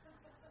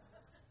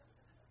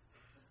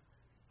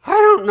 I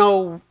don't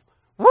know.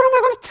 What am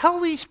I going to tell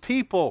these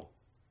people?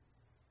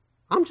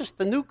 I'm just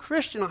a new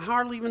Christian. I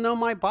hardly even know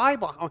my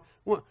Bible.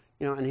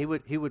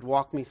 And he would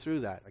walk me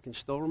through that. I can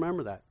still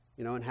remember that,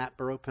 in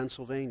Hatboro,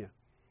 Pennsylvania.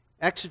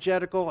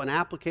 Exegetical and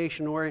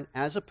application-oriented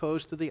as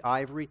opposed to the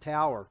ivory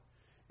tower.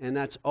 And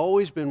that's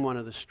always been one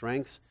of the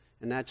strengths,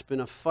 and that's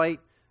been a fight.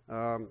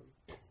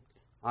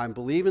 I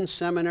believe in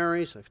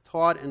seminaries. I've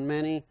taught in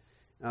many.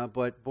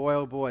 But boy,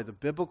 oh boy, the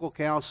biblical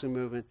counseling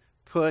movement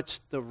puts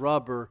the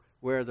rubber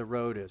where the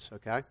road is,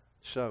 okay?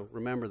 So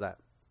remember that.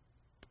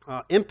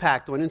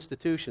 Impact on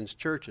institutions,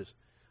 churches.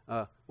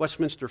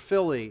 Westminster,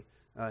 Philly,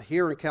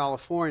 here in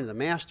California, the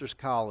Master's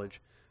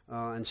College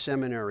and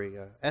Seminary,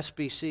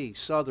 SBC,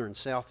 Southern,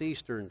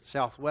 Southeastern,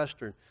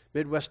 Southwestern,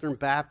 Midwestern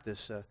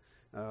Baptist,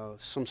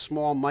 some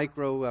small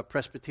micro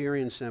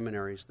Presbyterian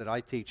seminaries that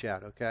I teach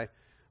at, okay?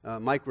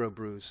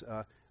 Microbrews.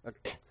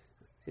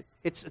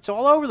 It's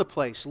all over the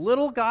place.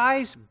 Little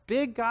guys,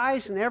 big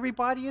guys, and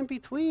everybody in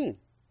between.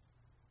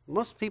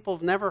 Most people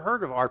have never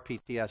heard of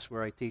RPTS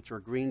where I teach or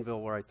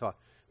Greenville where I taught,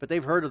 but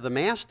they've heard of the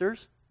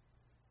Masters.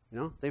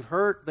 They've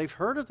heard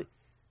of the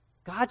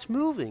God's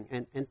moving,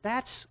 and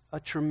that's a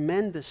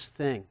tremendous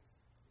thing.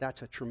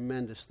 That's a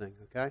tremendous thing,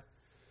 okay?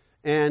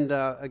 And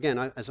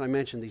again, as I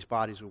mentioned, these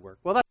bodies of work.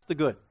 Well, that's the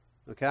good,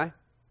 okay?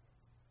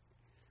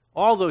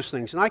 All those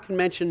things, and I can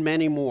mention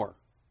many more,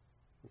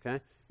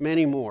 okay?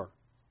 Many more.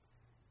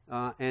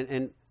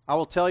 And I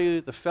will tell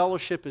you, the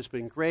fellowship has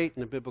been great in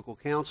the biblical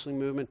counseling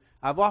movement.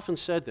 I've often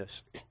said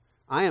this.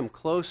 I am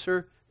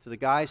closer to the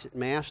guys at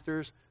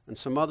Masters and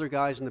some other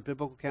guys in the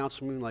biblical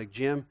counseling movement like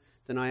Jim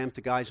than I am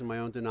to guys in my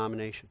own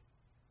denomination.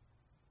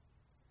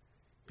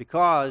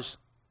 Because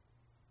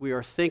we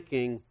are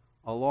thinking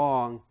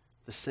along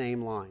the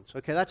same lines.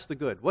 Okay, that's the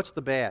good. What's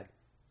the bad?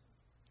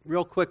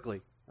 Real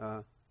quickly,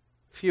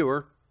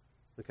 fewer,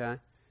 okay,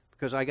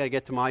 because I got to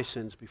get to my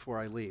sins before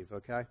I leave,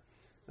 okay?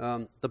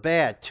 The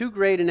bad, too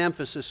great an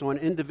emphasis on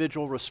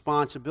individual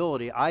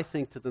responsibility, I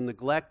think, to the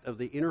neglect of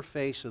the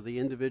interface of the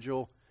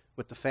individual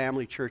with the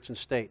family, church, and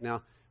state.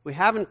 Now, we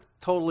haven't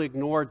totally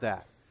ignored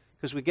that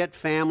because we get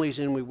families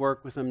in, we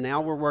work with them.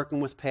 Now we're working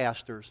with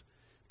pastors.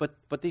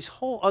 But these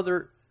whole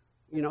other,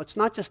 it's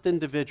not just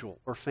individual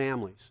or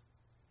families.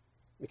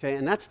 Okay,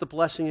 and that's the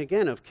blessing,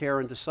 again, of care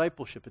and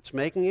discipleship. It's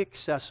making it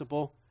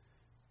accessible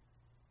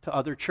to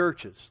other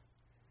churches.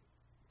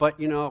 But,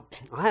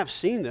 I have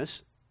seen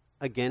this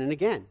again and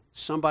again.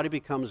 Somebody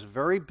becomes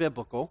very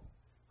biblical.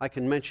 I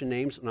can mention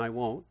names, and I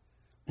won't.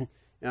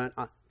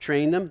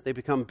 Train them. They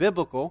become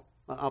biblical.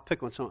 I'll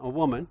pick on a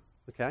woman,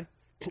 okay?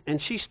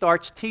 And she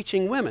starts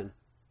teaching women.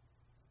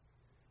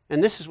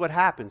 And this is what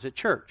happens at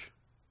church.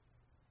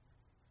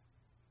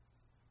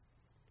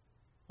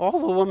 All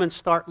the women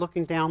start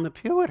looking down the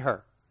pew at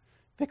her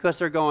because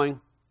they're going,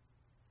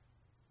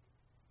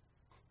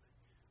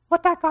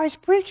 what that guy's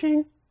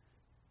preaching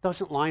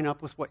doesn't line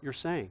up with what you're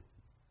saying.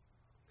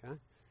 Okay?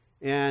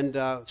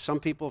 And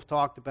some people have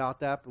talked about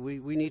that, but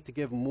we need to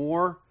give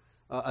more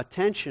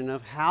attention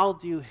of how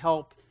do you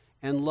help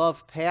and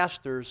love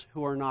pastors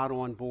who are not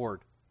on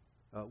board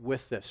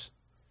with this.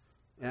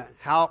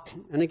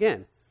 And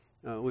again,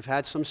 we've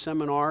had some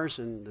seminars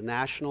in the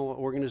national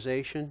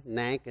organization,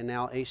 NANC, and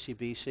now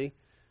ACBC.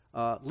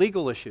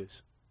 Legal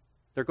issues.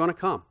 They're going to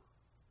come.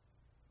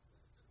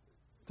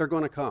 They're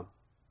going to come.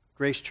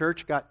 Grace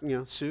Church got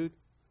sued.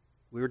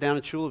 We were down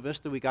in Chula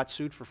Vista. We got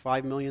sued for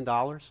 $5 million.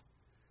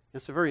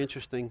 It's a very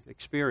interesting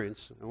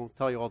experience. I won't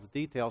tell you all the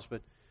details,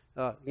 but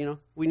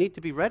we need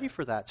to be ready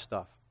for that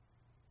stuff.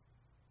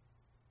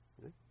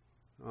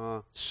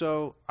 Okay?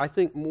 So I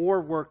think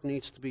more work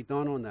needs to be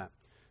done on that.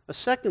 A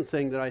second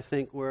thing that I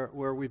think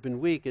where we've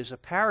been weak is a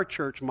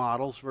parachurch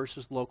models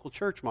versus local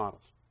church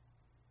models.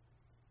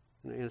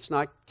 And it's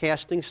not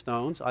casting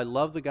stones. I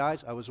love the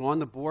guys. I was on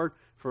the board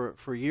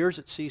for years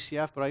at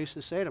CCF, but I used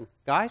to say to them,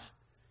 guys,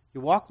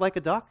 you walk like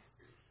a duck,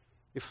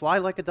 you fly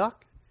like a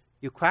duck,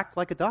 you quack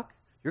like a duck,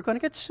 you're going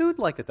to get sued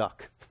like a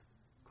duck.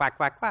 Quack,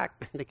 quack,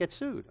 quack. They get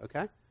sued,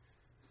 okay?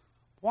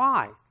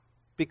 Why?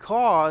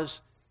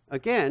 Because,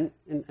 again,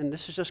 and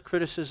this is just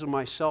criticism of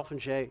myself and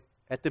Jay,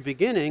 at the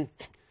beginning,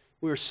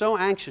 we were so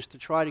anxious to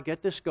try to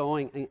get this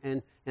going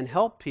and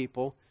help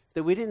people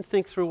that we didn't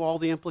think through all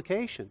the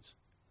implications.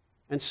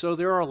 And so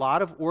there are a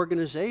lot of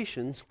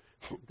organizations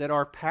that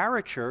are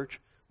parachurch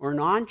or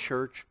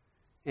non-church,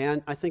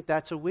 and I think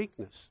that's a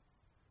weakness.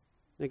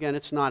 Again,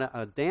 it's not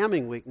a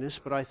damning weakness,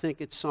 but I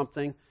think it's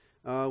something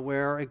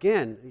where,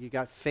 again, you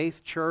got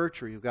Faith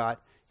Church, or you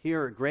got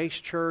here at Grace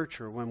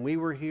Church, or when we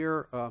were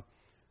here,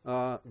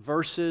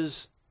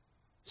 versus,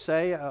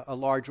 say, a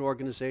large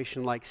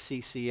organization like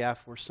CCF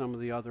or some of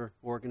the other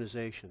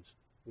organizations.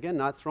 Again,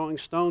 not throwing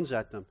stones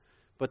at them,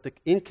 But the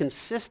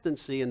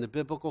inconsistency in the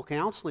biblical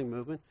counseling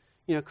movement,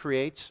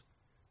 creates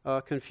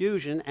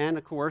confusion. And,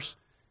 of course,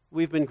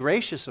 we've been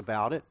gracious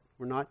about it.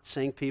 We're not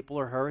saying people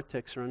are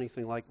heretics or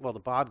anything like, well, the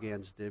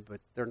Bobgans did,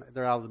 but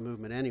they're out of the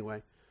movement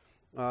anyway.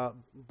 The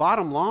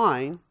bottom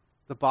line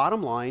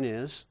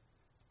is,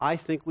 I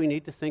think we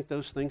need to think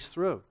those things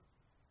through.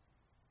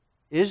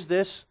 Is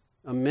this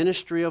a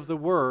ministry of the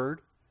Word,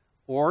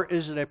 or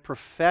is it a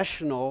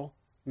professional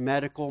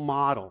medical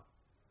model?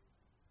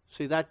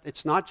 See, that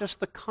it's not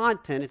just the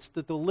content, it's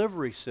the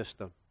delivery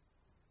system.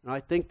 And I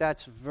think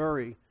that's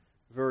very,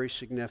 very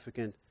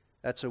significant.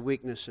 That's a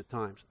weakness at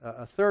times.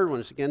 A third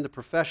one is, again, the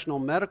professional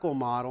medical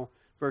model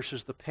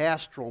versus the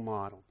pastoral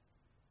model.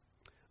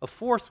 A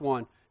fourth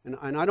one, and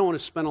I don't want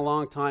to spend a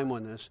long time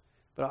on this,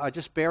 but I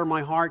just bare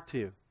my heart to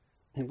you.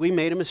 We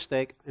made a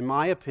mistake, in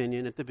my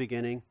opinion, at the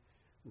beginning,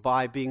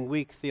 by being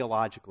weak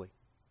theologically.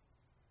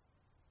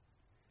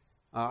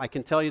 I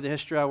can tell you the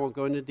history, I won't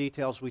go into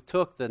details. We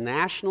took the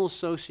National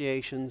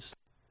Associations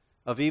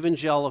of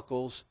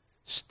Evangelicals'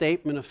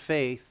 statement of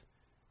faith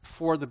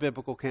for the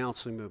biblical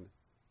counseling movement.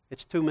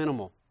 It's too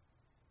minimal.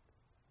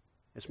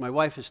 As my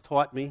wife has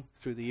taught me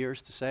through the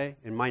years to say,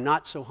 in my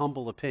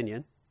not-so-humble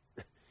opinion,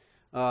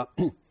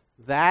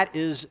 that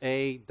is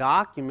a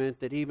document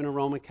that even a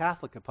Roman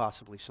Catholic could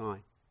possibly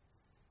sign.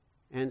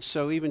 And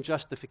so even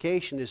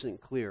justification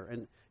isn't clear.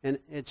 And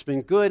it's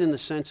been good in the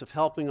sense of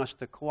helping us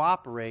to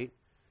cooperate,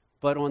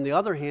 but on the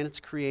other hand, it's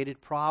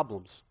created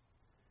problems.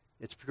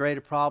 It's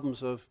created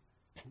problems of,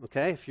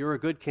 okay, if you're a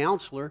good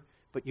counselor,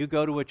 but you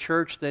go to a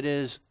church that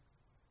is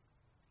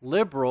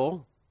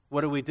liberal,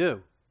 what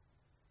do?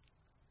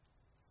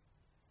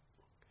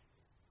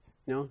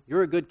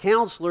 You're a good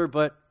counselor,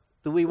 but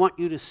do we want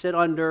you to sit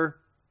under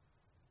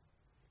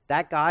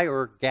that guy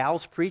or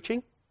gal's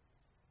preaching?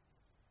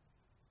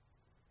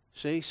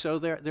 See, so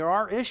there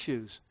are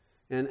issues,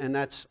 and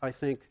that's, I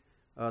think,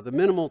 the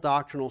minimal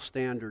doctrinal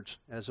standards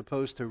as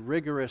opposed to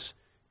rigorous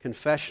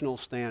confessional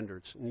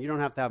standards. And you don't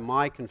have to have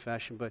my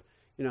confession, but,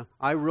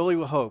 I really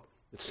will hope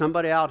that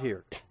somebody out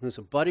here who's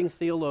a budding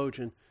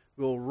theologian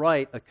will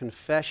write a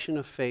confession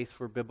of faith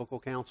for biblical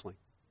counseling.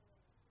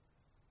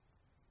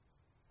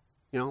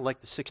 Like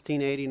the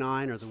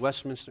 1689 or the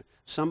Westminster.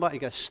 Somebody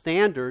got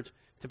standards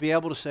to be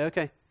able to say,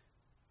 okay,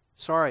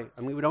 sorry,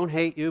 we don't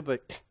hate you,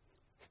 but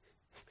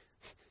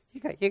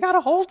you got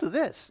to hold to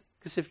this.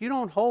 Because if you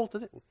don't hold to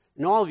this,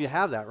 and all of you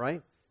have that,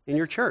 right? In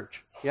your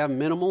church. You have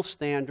minimal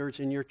standards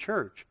in your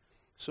church.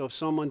 So if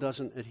someone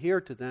doesn't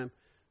adhere to them,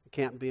 you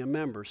can't be a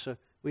member. So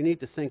we need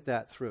to think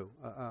that through.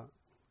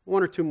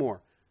 One or two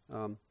more.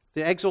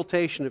 The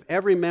exaltation of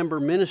every member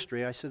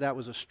ministry, I said that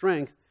was a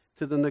strength,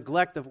 to the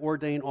neglect of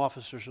ordained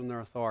officers and their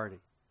authority.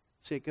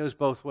 See, it goes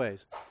both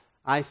ways.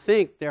 I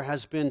think there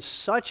has been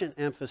such an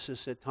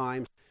emphasis at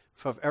times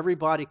of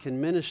everybody can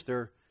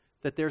minister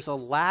that there's a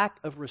lack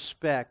of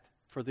respect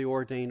for the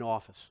ordained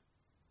office.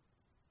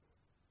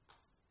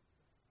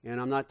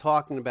 And I'm not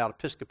talking about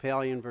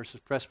Episcopalian versus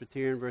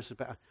Presbyterian versus...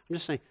 I'm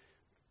just saying,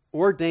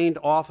 ordained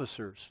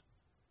officers,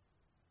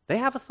 they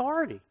have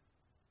authority.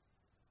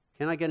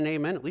 Can I get an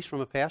amen, at least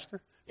from a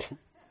pastor?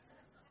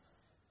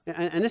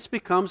 and this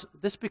becomes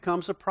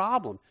a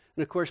problem.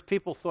 And of course,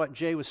 people thought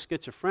Jay was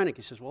schizophrenic.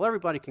 He says, well,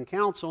 everybody can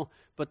counsel,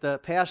 but the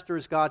pastor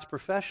is God's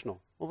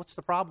professional. Well, what's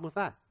the problem with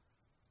that?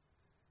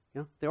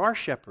 There are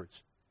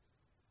shepherds.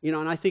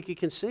 And I think you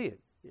can see it.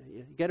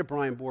 You get a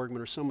Brian Borgman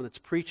or someone that's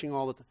preaching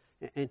all the time,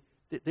 and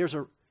there's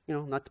a,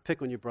 not to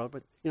pick on you,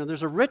 brother, but,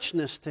 there's a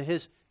richness to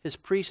his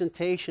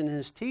presentation and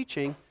his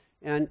teaching,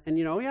 and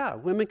yeah,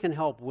 women can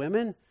help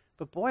women,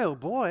 but boy, oh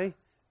boy,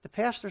 the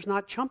pastor's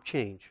not chump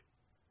change.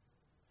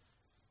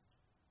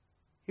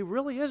 He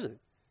really isn't.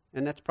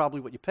 And that's probably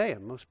what you pay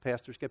him. Most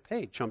pastors get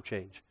paid chump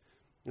change.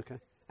 Okay.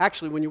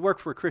 Actually, when you work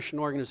for a Christian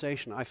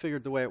organization, I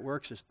figured the way it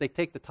works is they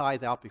take the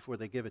tithe out before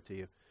they give it to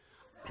you.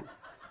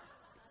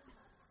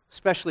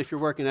 Especially if you're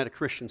working at a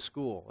Christian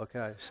school,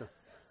 okay?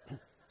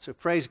 So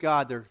praise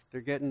God,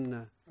 they're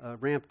getting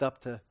ramped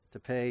up to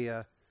pay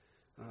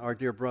our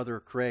dear brother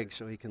Craig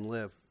so he can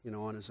live,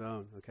 on his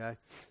own, okay?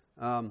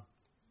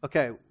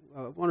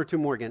 One or two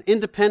more again.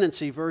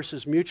 Independency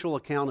versus mutual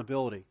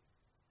accountability.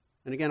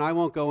 And again, I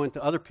won't go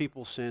into other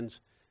people's sins,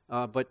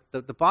 but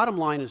the bottom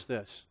line is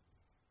this.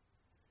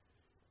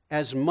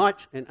 As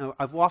much, and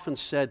I've often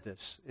said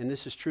this, and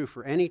this is true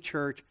for any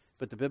church,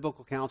 but the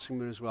biblical counseling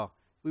movement as well,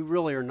 we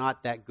really are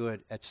not that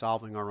good at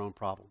solving our own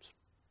problems.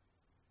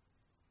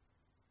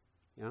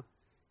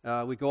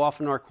 We go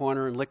off in our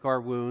corner and lick our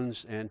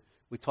wounds, and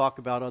we talk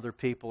about other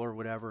people or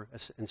whatever,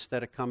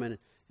 instead of coming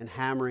and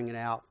hammering it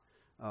out.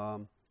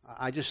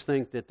 I just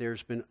think that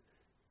there's been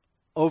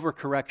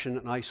overcorrection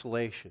and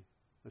isolation,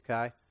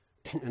 okay?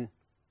 And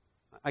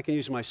I can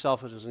use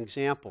myself as an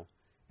example.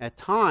 At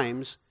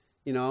times,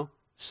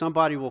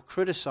 somebody will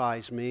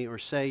criticize me or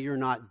say, you're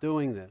not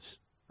doing this.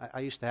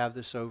 I used to have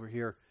this over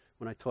here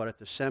when I taught at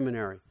the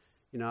seminary.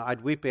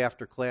 I'd weep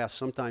after class,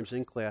 sometimes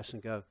in class,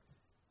 and go,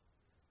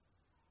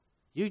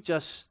 you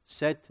just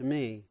said to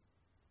me,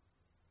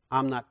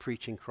 I'm not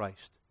preaching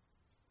Christ.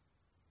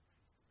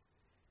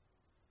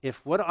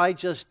 if what I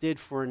just did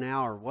for an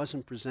hour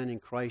wasn't presenting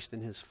Christ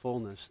in his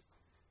fullness,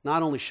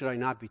 not only should I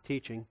not be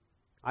teaching,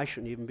 I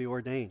shouldn't even be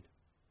ordained.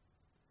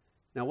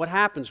 Now, what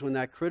happens when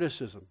that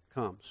criticism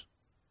comes?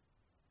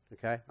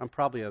 Okay, I'm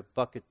probably a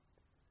bucket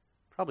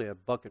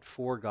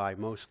 4 guy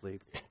mostly.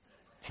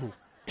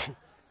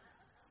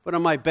 But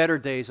on my better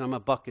days, I'm a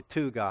bucket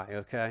 2 guy,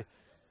 okay?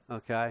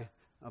 Okay?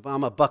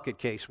 I'm a bucket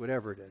case,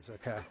 whatever it is,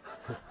 okay?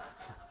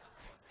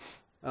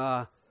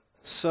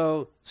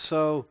 So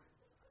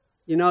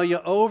you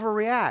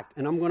overreact,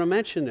 and I'm going to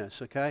mention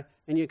this, okay?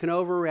 And you can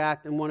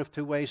overreact in one of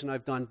 2 ways, and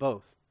I've done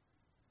both.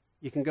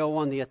 You can go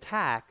on the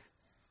attack,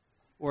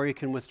 or you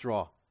can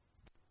withdraw,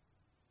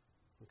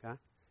 okay?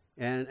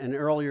 And in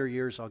earlier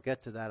years, I'll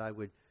get to that, I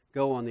would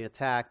go on the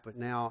attack, but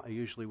now I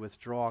usually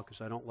withdraw because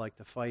I don't like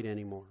to fight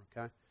anymore,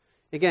 okay?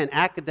 Again,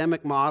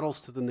 academic models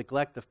to the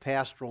neglect of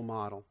pastoral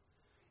model.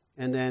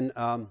 And then,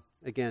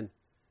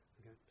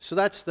 so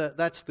that's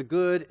the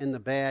good and the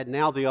bad,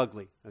 now the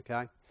ugly,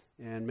 okay?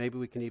 And maybe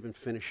we can even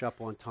finish up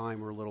on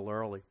time or a little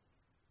early.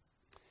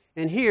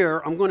 And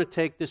here, I'm going to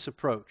take this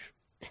approach.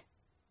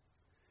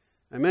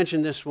 I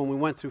mentioned this when we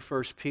went through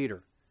 1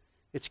 Peter.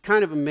 It's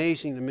kind of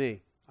amazing to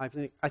me. I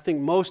think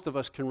most of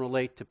us can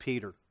relate to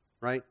Peter,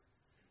 right?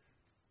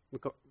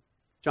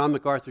 John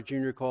MacArthur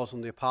Jr. calls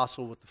him the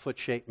apostle with the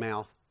foot-shaped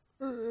mouth,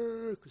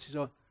 because he's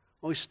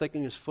always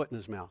sticking his foot in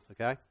his mouth,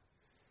 okay?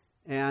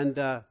 And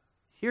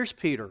here's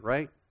Peter,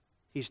 right?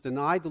 He's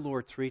denied the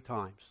Lord 3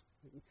 times.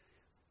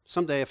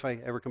 Someday, if I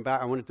ever come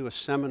back, I want to do a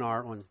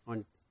seminar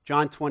on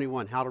John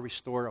 21, how to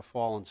restore a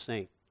fallen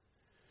saint.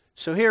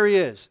 So here he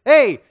is.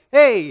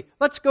 Hey,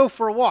 let's go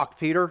for a walk,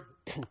 Peter.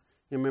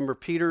 You remember,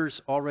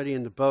 Peter's already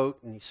in the boat,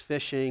 and he's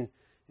fishing,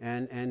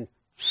 and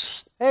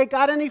hey,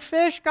 got any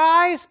fish,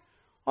 guys?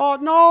 Oh,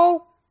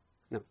 no.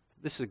 No,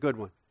 this is a good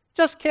one.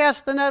 Just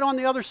cast the net on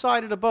the other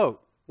side of the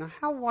boat. Now,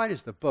 how wide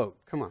is the boat?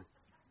 Come on.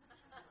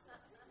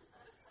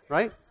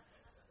 Right?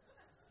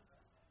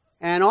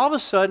 And all of a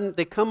sudden,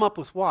 they come up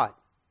with what?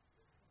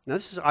 Now,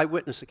 this is an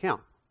eyewitness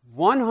account.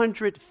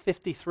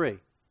 153.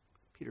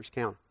 Peter's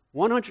counting.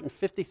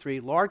 153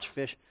 large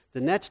fish.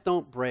 The nets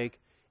don't break.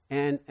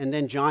 And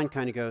then John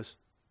kind of goes,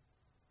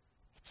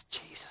 it's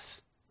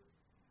Jesus.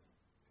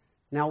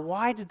 Now,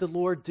 why did the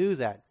Lord do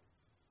that?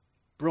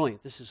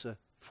 Brilliant. This is a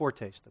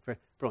foretaste.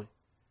 Brilliant.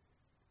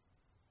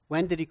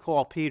 When did he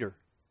call Peter?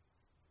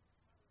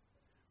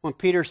 When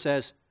Peter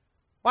says,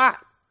 What?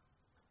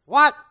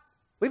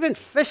 We've been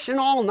fishing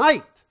all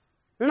night.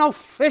 There's no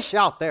fish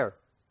out there.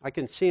 I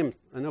can see him.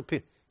 I know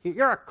Peter.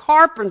 You're a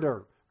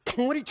carpenter.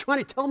 What are you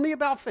trying to tell me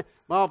about fish?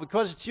 Well,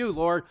 because it's you,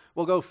 Lord,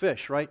 we'll go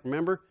fish, right?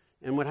 Remember?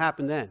 And what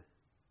happened then?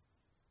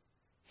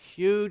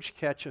 Huge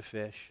catch of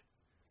fish.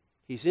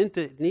 He's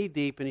into knee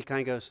deep, and he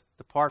kind of goes,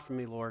 depart from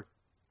me, Lord.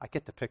 I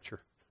get the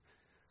picture.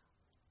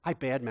 I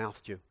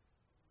badmouthed you.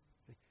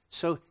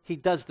 So he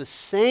does the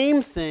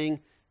same thing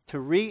to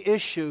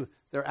reissue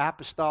their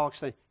apostolic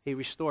thing. He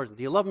restores them.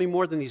 Do you love me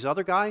more than these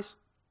other guys?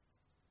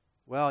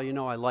 Well,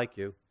 I like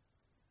you.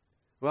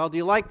 Well, do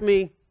you like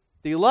me?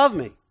 Do you love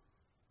me?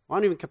 Well, I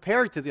don't even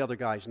compare it to the other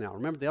guys now.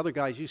 Remember the other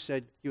guys you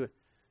said,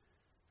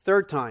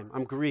 third time,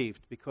 I'm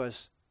grieved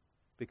because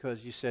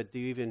you said, do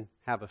you even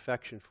have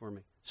affection for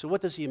me? So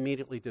what does he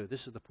immediately do?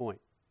 This is the point.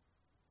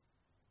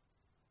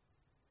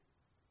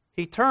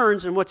 He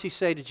turns, and what's he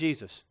say to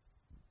Jesus?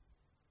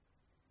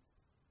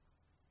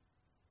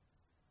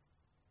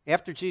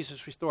 After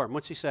Jesus restored him,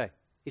 what's he say?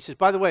 He says,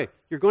 by the way,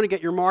 you're going to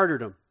get your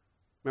martyrdom.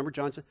 Remember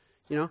Johnson?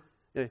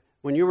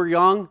 When you were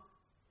young,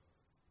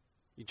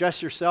 you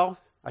dress yourself.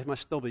 I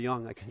must still be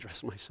young. I can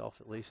dress myself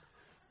at least.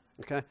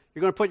 Okay?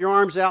 You're going to put your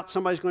arms out.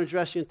 Somebody's going to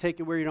dress you and take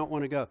you where you don't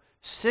want to go.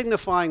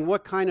 Signifying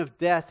what kind of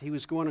death he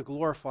was going to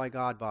glorify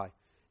God by.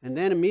 And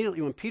then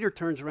immediately when Peter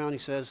turns around, he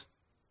says,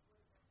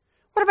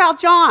 what about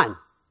John?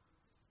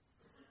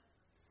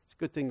 It's a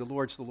good thing the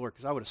Lord's the Lord,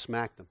 because I would have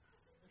smacked him.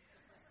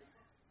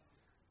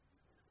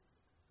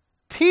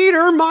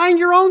 Peter, mind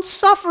your own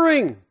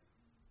suffering.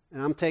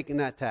 And I'm taking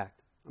that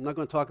tact. I'm not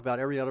going to talk about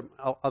every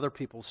other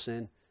people's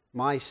sin,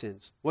 my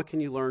sins. What can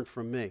you learn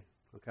from me?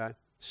 Okay?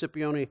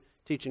 Scipione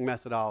teaching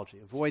methodology.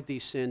 Avoid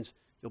these sins,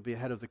 you'll be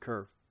ahead of the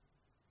curve.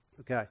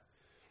 Okay?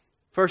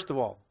 First of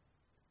all,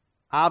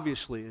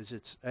 obviously,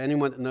 it's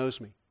anyone that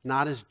knows me,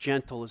 not as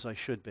gentle as I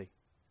should be.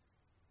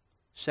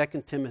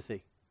 2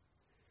 Timothy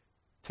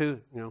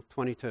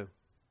 2:22.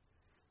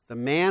 The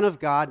man of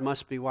God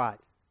must be what?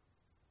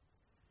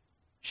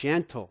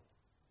 Gentle,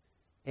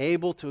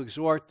 able to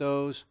exhort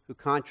those who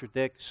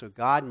contradict, so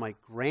God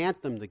might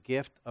grant them the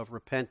gift of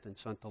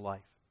repentance unto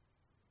life.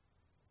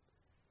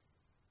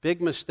 Big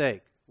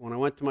mistake. When I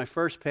went to my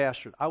first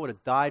pastorate, I would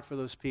have died for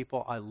those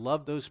people. I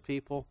love those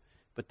people,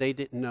 but they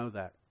didn't know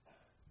that.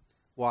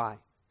 Why?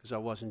 Because I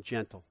wasn't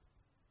gentle.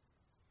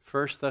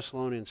 1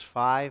 Thessalonians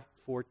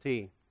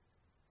 5:14.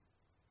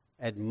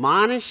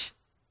 Admonish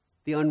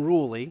the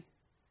unruly,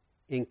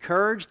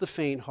 encourage the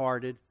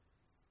faint-hearted,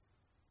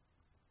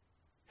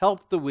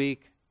 help the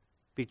weak,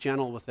 be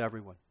gentle with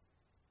everyone.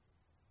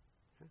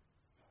 Okay?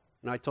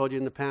 And I told you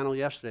in the panel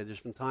yesterday,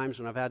 there's been times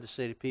when I've had to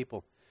say to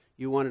people,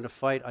 You wanted to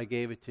fight, I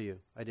gave it to you.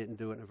 I didn't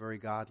do it in a very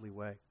godly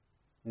way.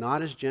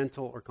 Not as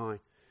gentle or kind.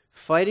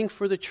 Fighting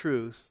for the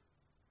truth.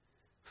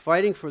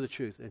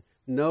 And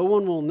no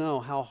one will know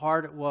how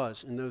hard it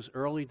was in those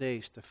early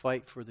days to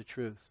fight for the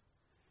truth.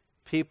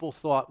 People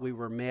thought we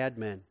were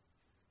madmen.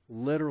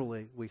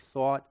 Literally, we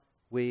thought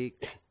we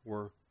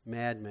were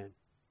madmen.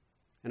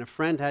 And a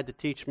friend had to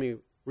teach me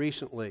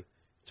recently.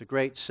 It's a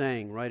great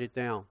saying. Write it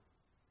down.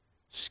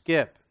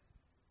 Skip.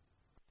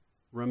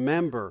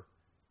 Remember,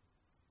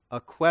 a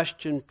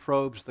question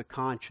probes the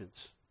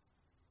conscience.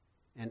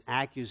 An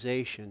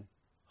accusation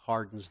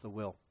hardens the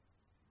will.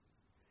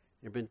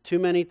 There have been too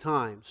many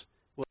times.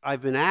 Well,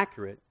 I've been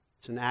accurate.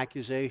 It's an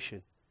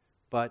accusation.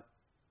 But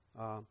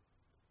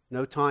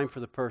no time for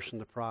the person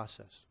to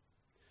process.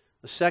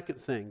 The second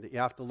thing that you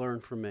have to learn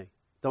from me,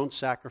 don't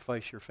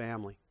sacrifice your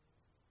family.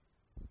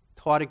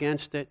 Taught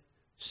against it,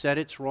 said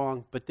it's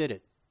wrong, but did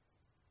it.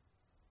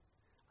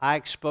 I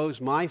exposed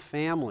my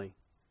family.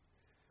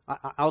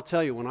 I'll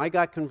tell you, when I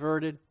got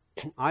converted,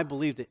 I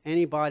believed that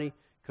anybody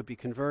could be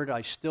converted.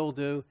 I still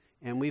do.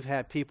 And we've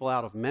had people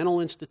out of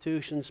mental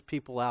institutions,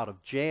 people out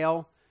of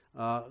jail.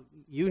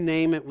 You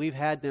name it, we've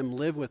had them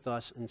live with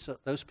us. And so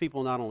those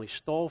people not only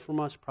stole from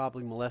us,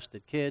 probably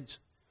molested kids.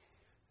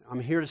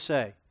 I'm here to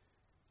say,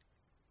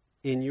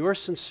 in your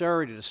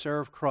sincerity to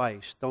serve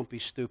Christ, don't be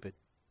stupid.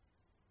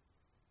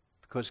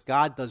 Because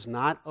God does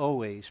not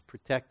always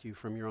protect you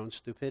from your own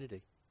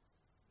stupidity.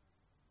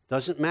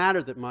 Doesn't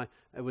matter that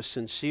it was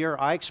sincere.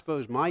 I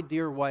exposed my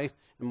dear wife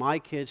and my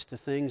kids to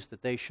things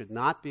that they should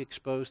not be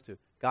exposed to.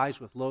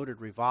 Guys with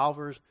loaded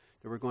revolvers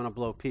that were going to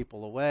blow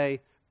people away.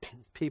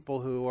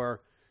 People who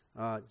are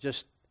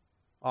just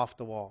off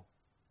the wall.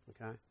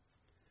 Okay.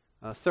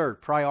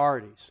 Third,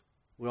 priorities.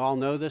 We all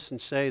know this and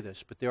say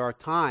this, but there are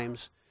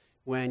times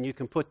when you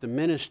can put the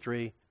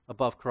ministry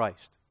above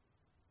Christ.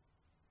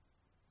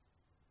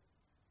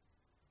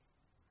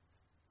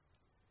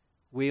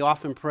 We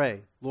often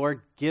pray,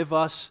 Lord, give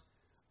us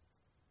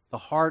the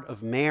heart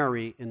of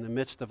Mary in the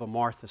midst of a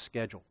Martha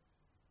schedule.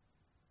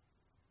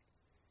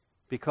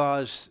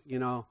 Because,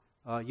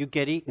 you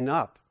get eaten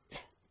up.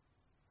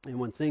 And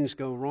when things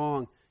go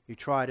wrong, you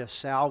try to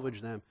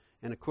salvage them.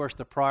 And, of course,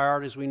 the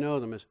priorities, we know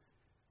them, is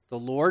the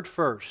Lord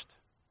first,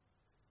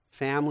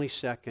 family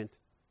second,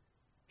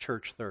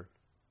 church third.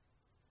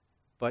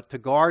 But to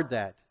guard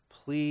that,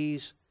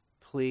 please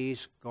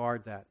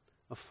guard that.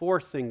 A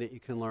fourth thing that you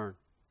can learn,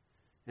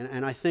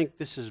 and I think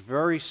this is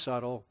very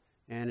subtle,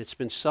 and it's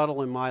been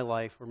subtle in my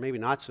life, or maybe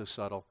not so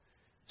subtle.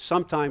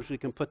 Sometimes we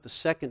can put the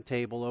second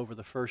table over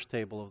the first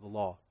table of the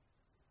law.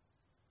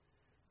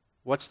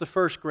 What's the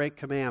first great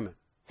commandment?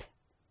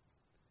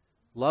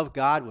 Love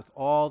God with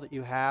all that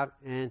you have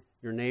and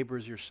your neighbor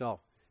as yourself.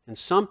 And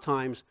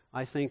sometimes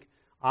I think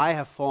I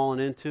have fallen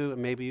into,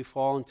 and maybe you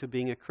fall into,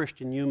 being a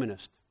Christian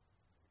humanist,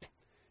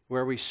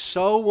 where we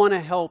so want to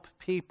help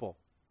people,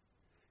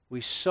 we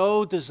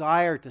so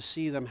desire to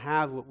see them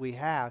have what we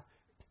have,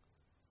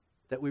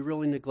 that we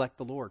really neglect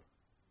the Lord.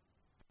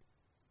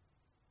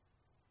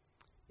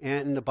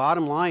 And the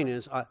bottom line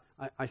is,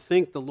 I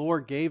think the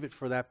Lord gave it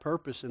for that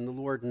purpose, and the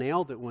Lord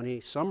nailed it when He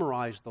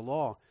summarized the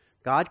law.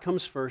 God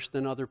comes first,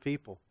 then other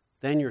people,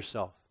 then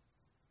yourself.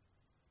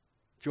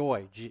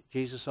 Joy,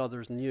 Jesus,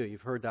 others, and you.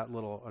 You've heard that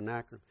little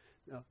acronym.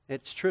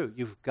 It's true.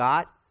 You've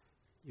got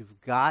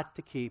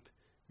to keep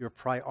your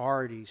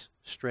priorities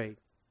straight.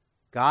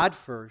 God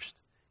first,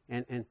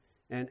 and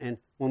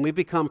when we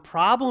become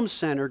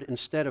problem-centered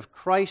instead of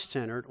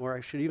Christ-centered, or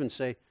I should even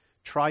say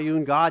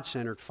triune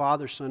God-centered,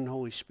 Father, Son, and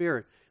Holy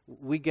Spirit,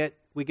 we get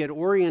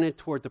oriented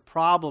toward the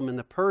problem and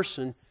the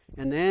person,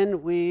 and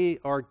then we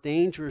are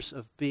dangerous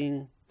of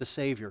being the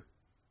Savior.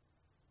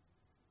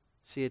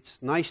 See, it's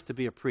nice to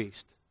be a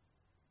priest,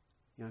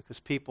 because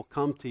people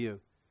come to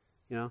you.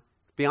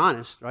 Be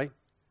honest, right?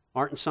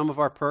 Aren't some of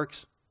our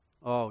perks?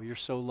 Oh, you're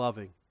so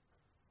loving.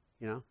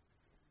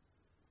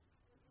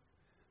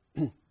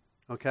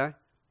 Okay?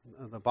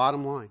 The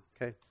bottom line,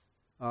 okay?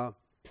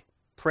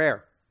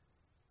 Prayer.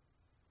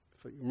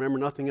 If you remember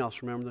nothing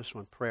else, remember this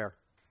one, prayer.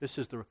 This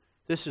is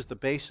the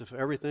basis of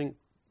everything.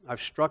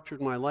 I've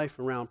structured my life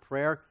around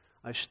prayer.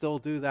 I still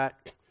do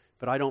that,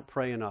 but I don't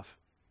pray enough.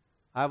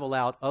 I've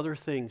allowed other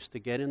things to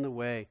get in the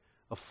way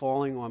of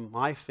falling on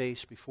my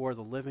face before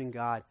the living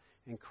God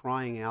and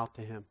crying out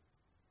to Him.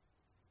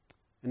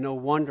 And no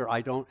wonder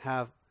I don't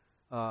have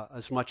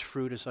as much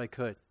fruit as I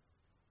could.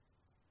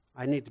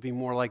 I need to be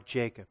more like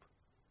Jacob.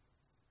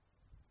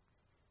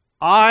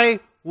 I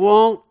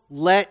won't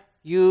let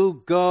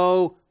you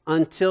go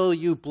until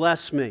you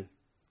bless me.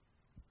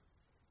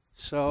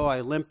 So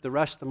I limp the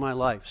rest of my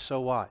life. So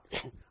what?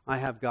 I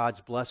have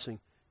God's blessing.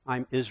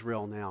 I'm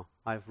Israel now.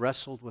 I've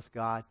wrestled with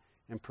God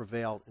and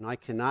prevailed. And I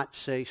cannot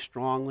say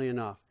strongly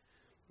enough,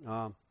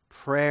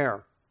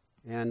 prayer.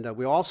 And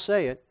we all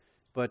say it,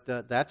 but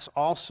that's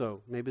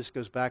also, maybe this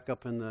goes back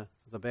up in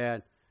the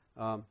bad.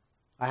 I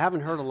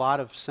haven't heard a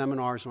lot of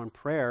seminars on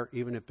prayer,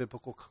 even at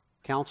biblical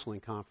counseling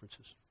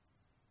conferences.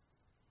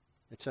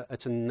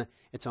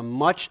 It's a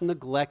much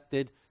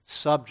neglected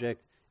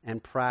subject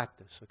and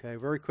practice. Okay,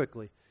 very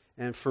quickly.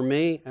 And for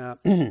me,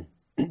 too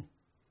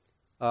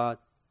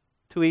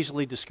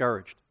easily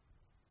discouraged.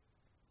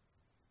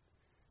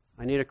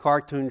 I need a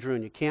cartoon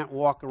dream. You can't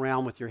walk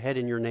around with your head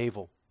in your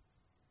navel.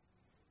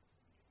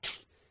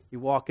 You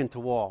walk into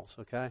walls,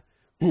 okay?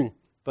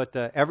 But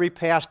every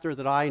pastor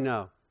that I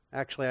know,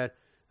 actually at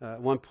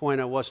one point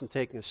I wasn't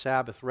taking a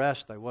Sabbath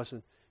rest. I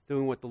wasn't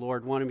doing what the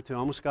Lord wanted me to. I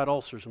almost got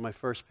ulcers in my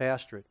first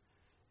pastorate.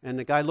 And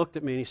the guy looked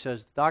at me and he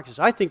says, the doctor says,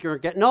 I think you're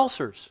getting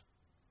ulcers.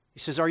 He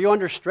says, are you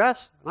under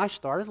stress? And I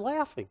started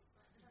laughing.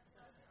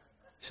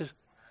 He says,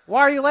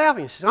 why are you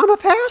laughing? He says, I'm a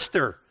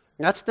pastor.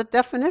 And that's the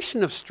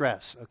definition of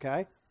stress,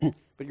 okay?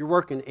 But you're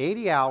working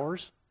 80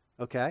 hours,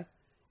 okay,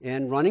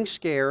 and running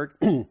scared,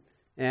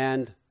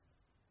 and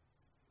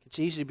it's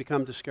easy to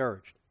become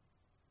discouraged.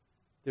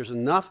 There's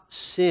enough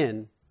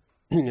sin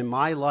in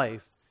my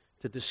life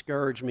to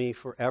discourage me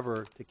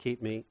forever, to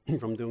keep me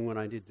from doing what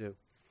I need to do.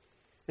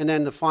 And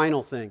then the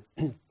final thing,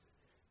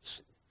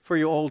 for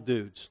you old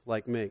dudes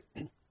like me,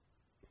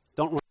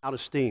 don't run out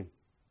of steam.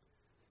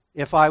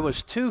 If I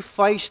was too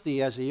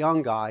feisty as a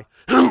young guy,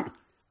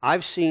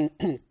 I've seen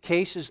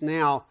cases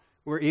now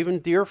where even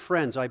dear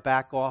friends I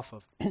back off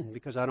of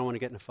because I don't want to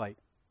get in a fight.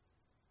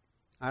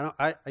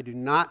 I do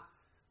not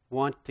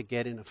want to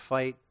get in a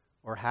fight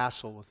or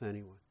hassle with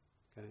anyone.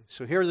 Okay?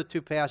 So here are the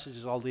two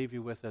passages I'll leave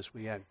you with as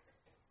we end.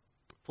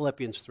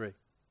 Philippians 3.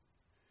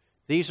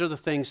 These are the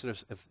things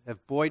that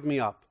have buoyed me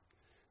up.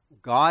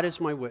 God is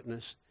my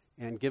witness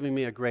and giving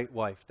me a great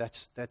wife.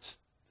 That's the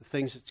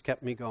things that's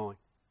kept me going.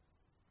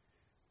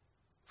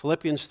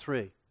 Philippians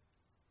 3.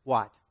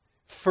 What?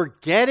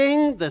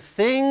 Forgetting the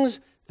things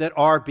that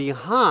are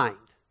behind,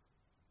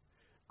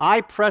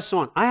 I press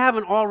on. I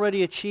haven't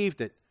already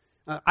achieved it.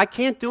 I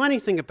can't do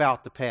anything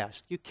about the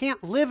past. You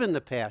can't live in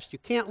the past. You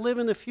can't live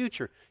in the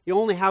future. You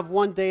only have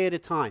one day at a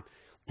time.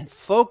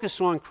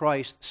 Focus on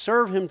Christ.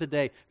 Serve Him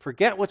today.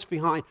 Forget what's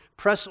behind.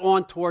 Press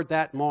on toward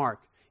that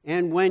mark.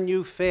 And when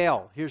you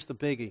fail, here's the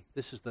biggie.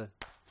 This is the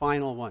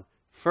final one.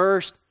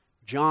 1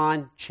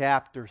 John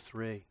chapter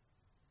 3.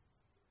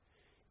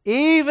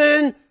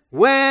 Even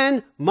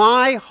when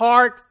my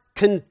heart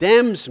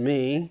condemns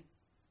me,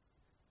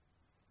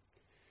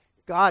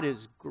 God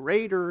is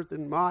greater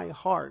than my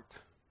heart.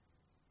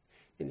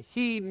 And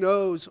He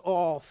knows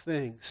all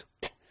things.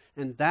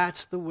 And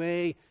that's the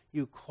way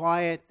you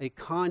quiet a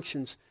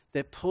conscience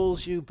that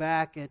pulls you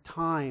back at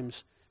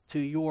times to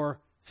your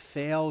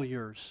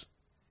failures.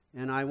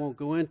 And I won't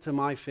go into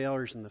my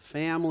failures in the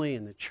family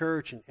and the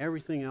church and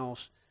everything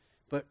else.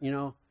 But,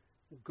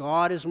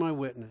 God is my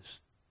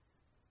witness.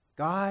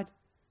 God,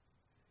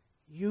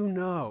 you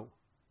know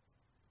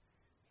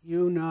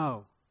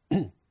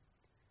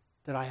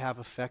that I have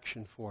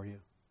affection for you.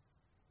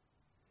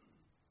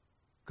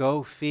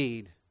 Go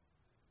feed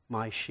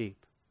my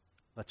sheep.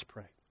 Let's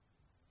pray.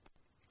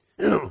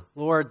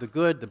 Lord, the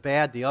good, the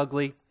bad, the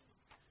ugly,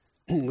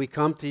 we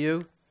come to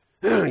you.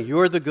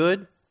 You're the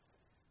good.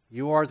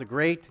 You are the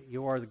great.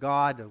 You are the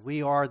God.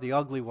 We are the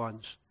ugly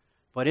ones.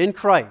 But in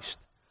Christ,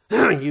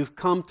 you've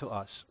come to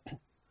us.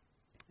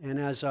 And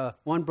as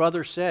one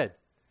brother said,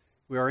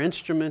 we are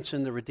instruments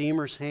in the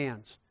Redeemer's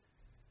hands.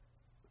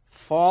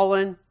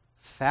 Fallen,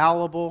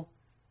 fallible,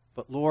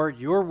 but Lord,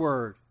 your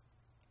word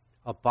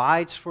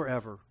abides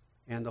forever,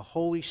 and the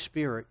Holy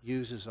Spirit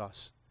uses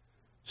us.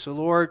 So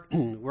Lord,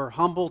 we're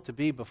humbled to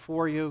be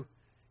before you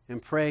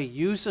and pray,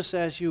 use us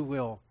as you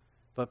will,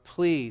 but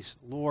please,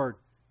 Lord,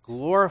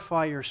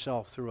 glorify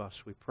yourself through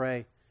us. We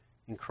pray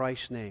in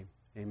Christ's name.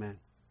 Amen.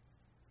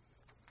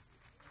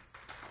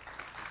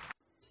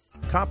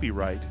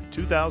 Copyright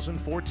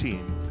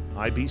 2014,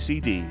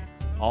 IBCD,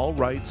 all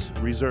rights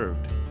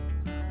reserved.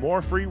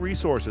 More free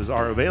resources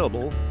are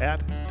available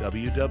at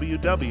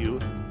www.ibcd.org.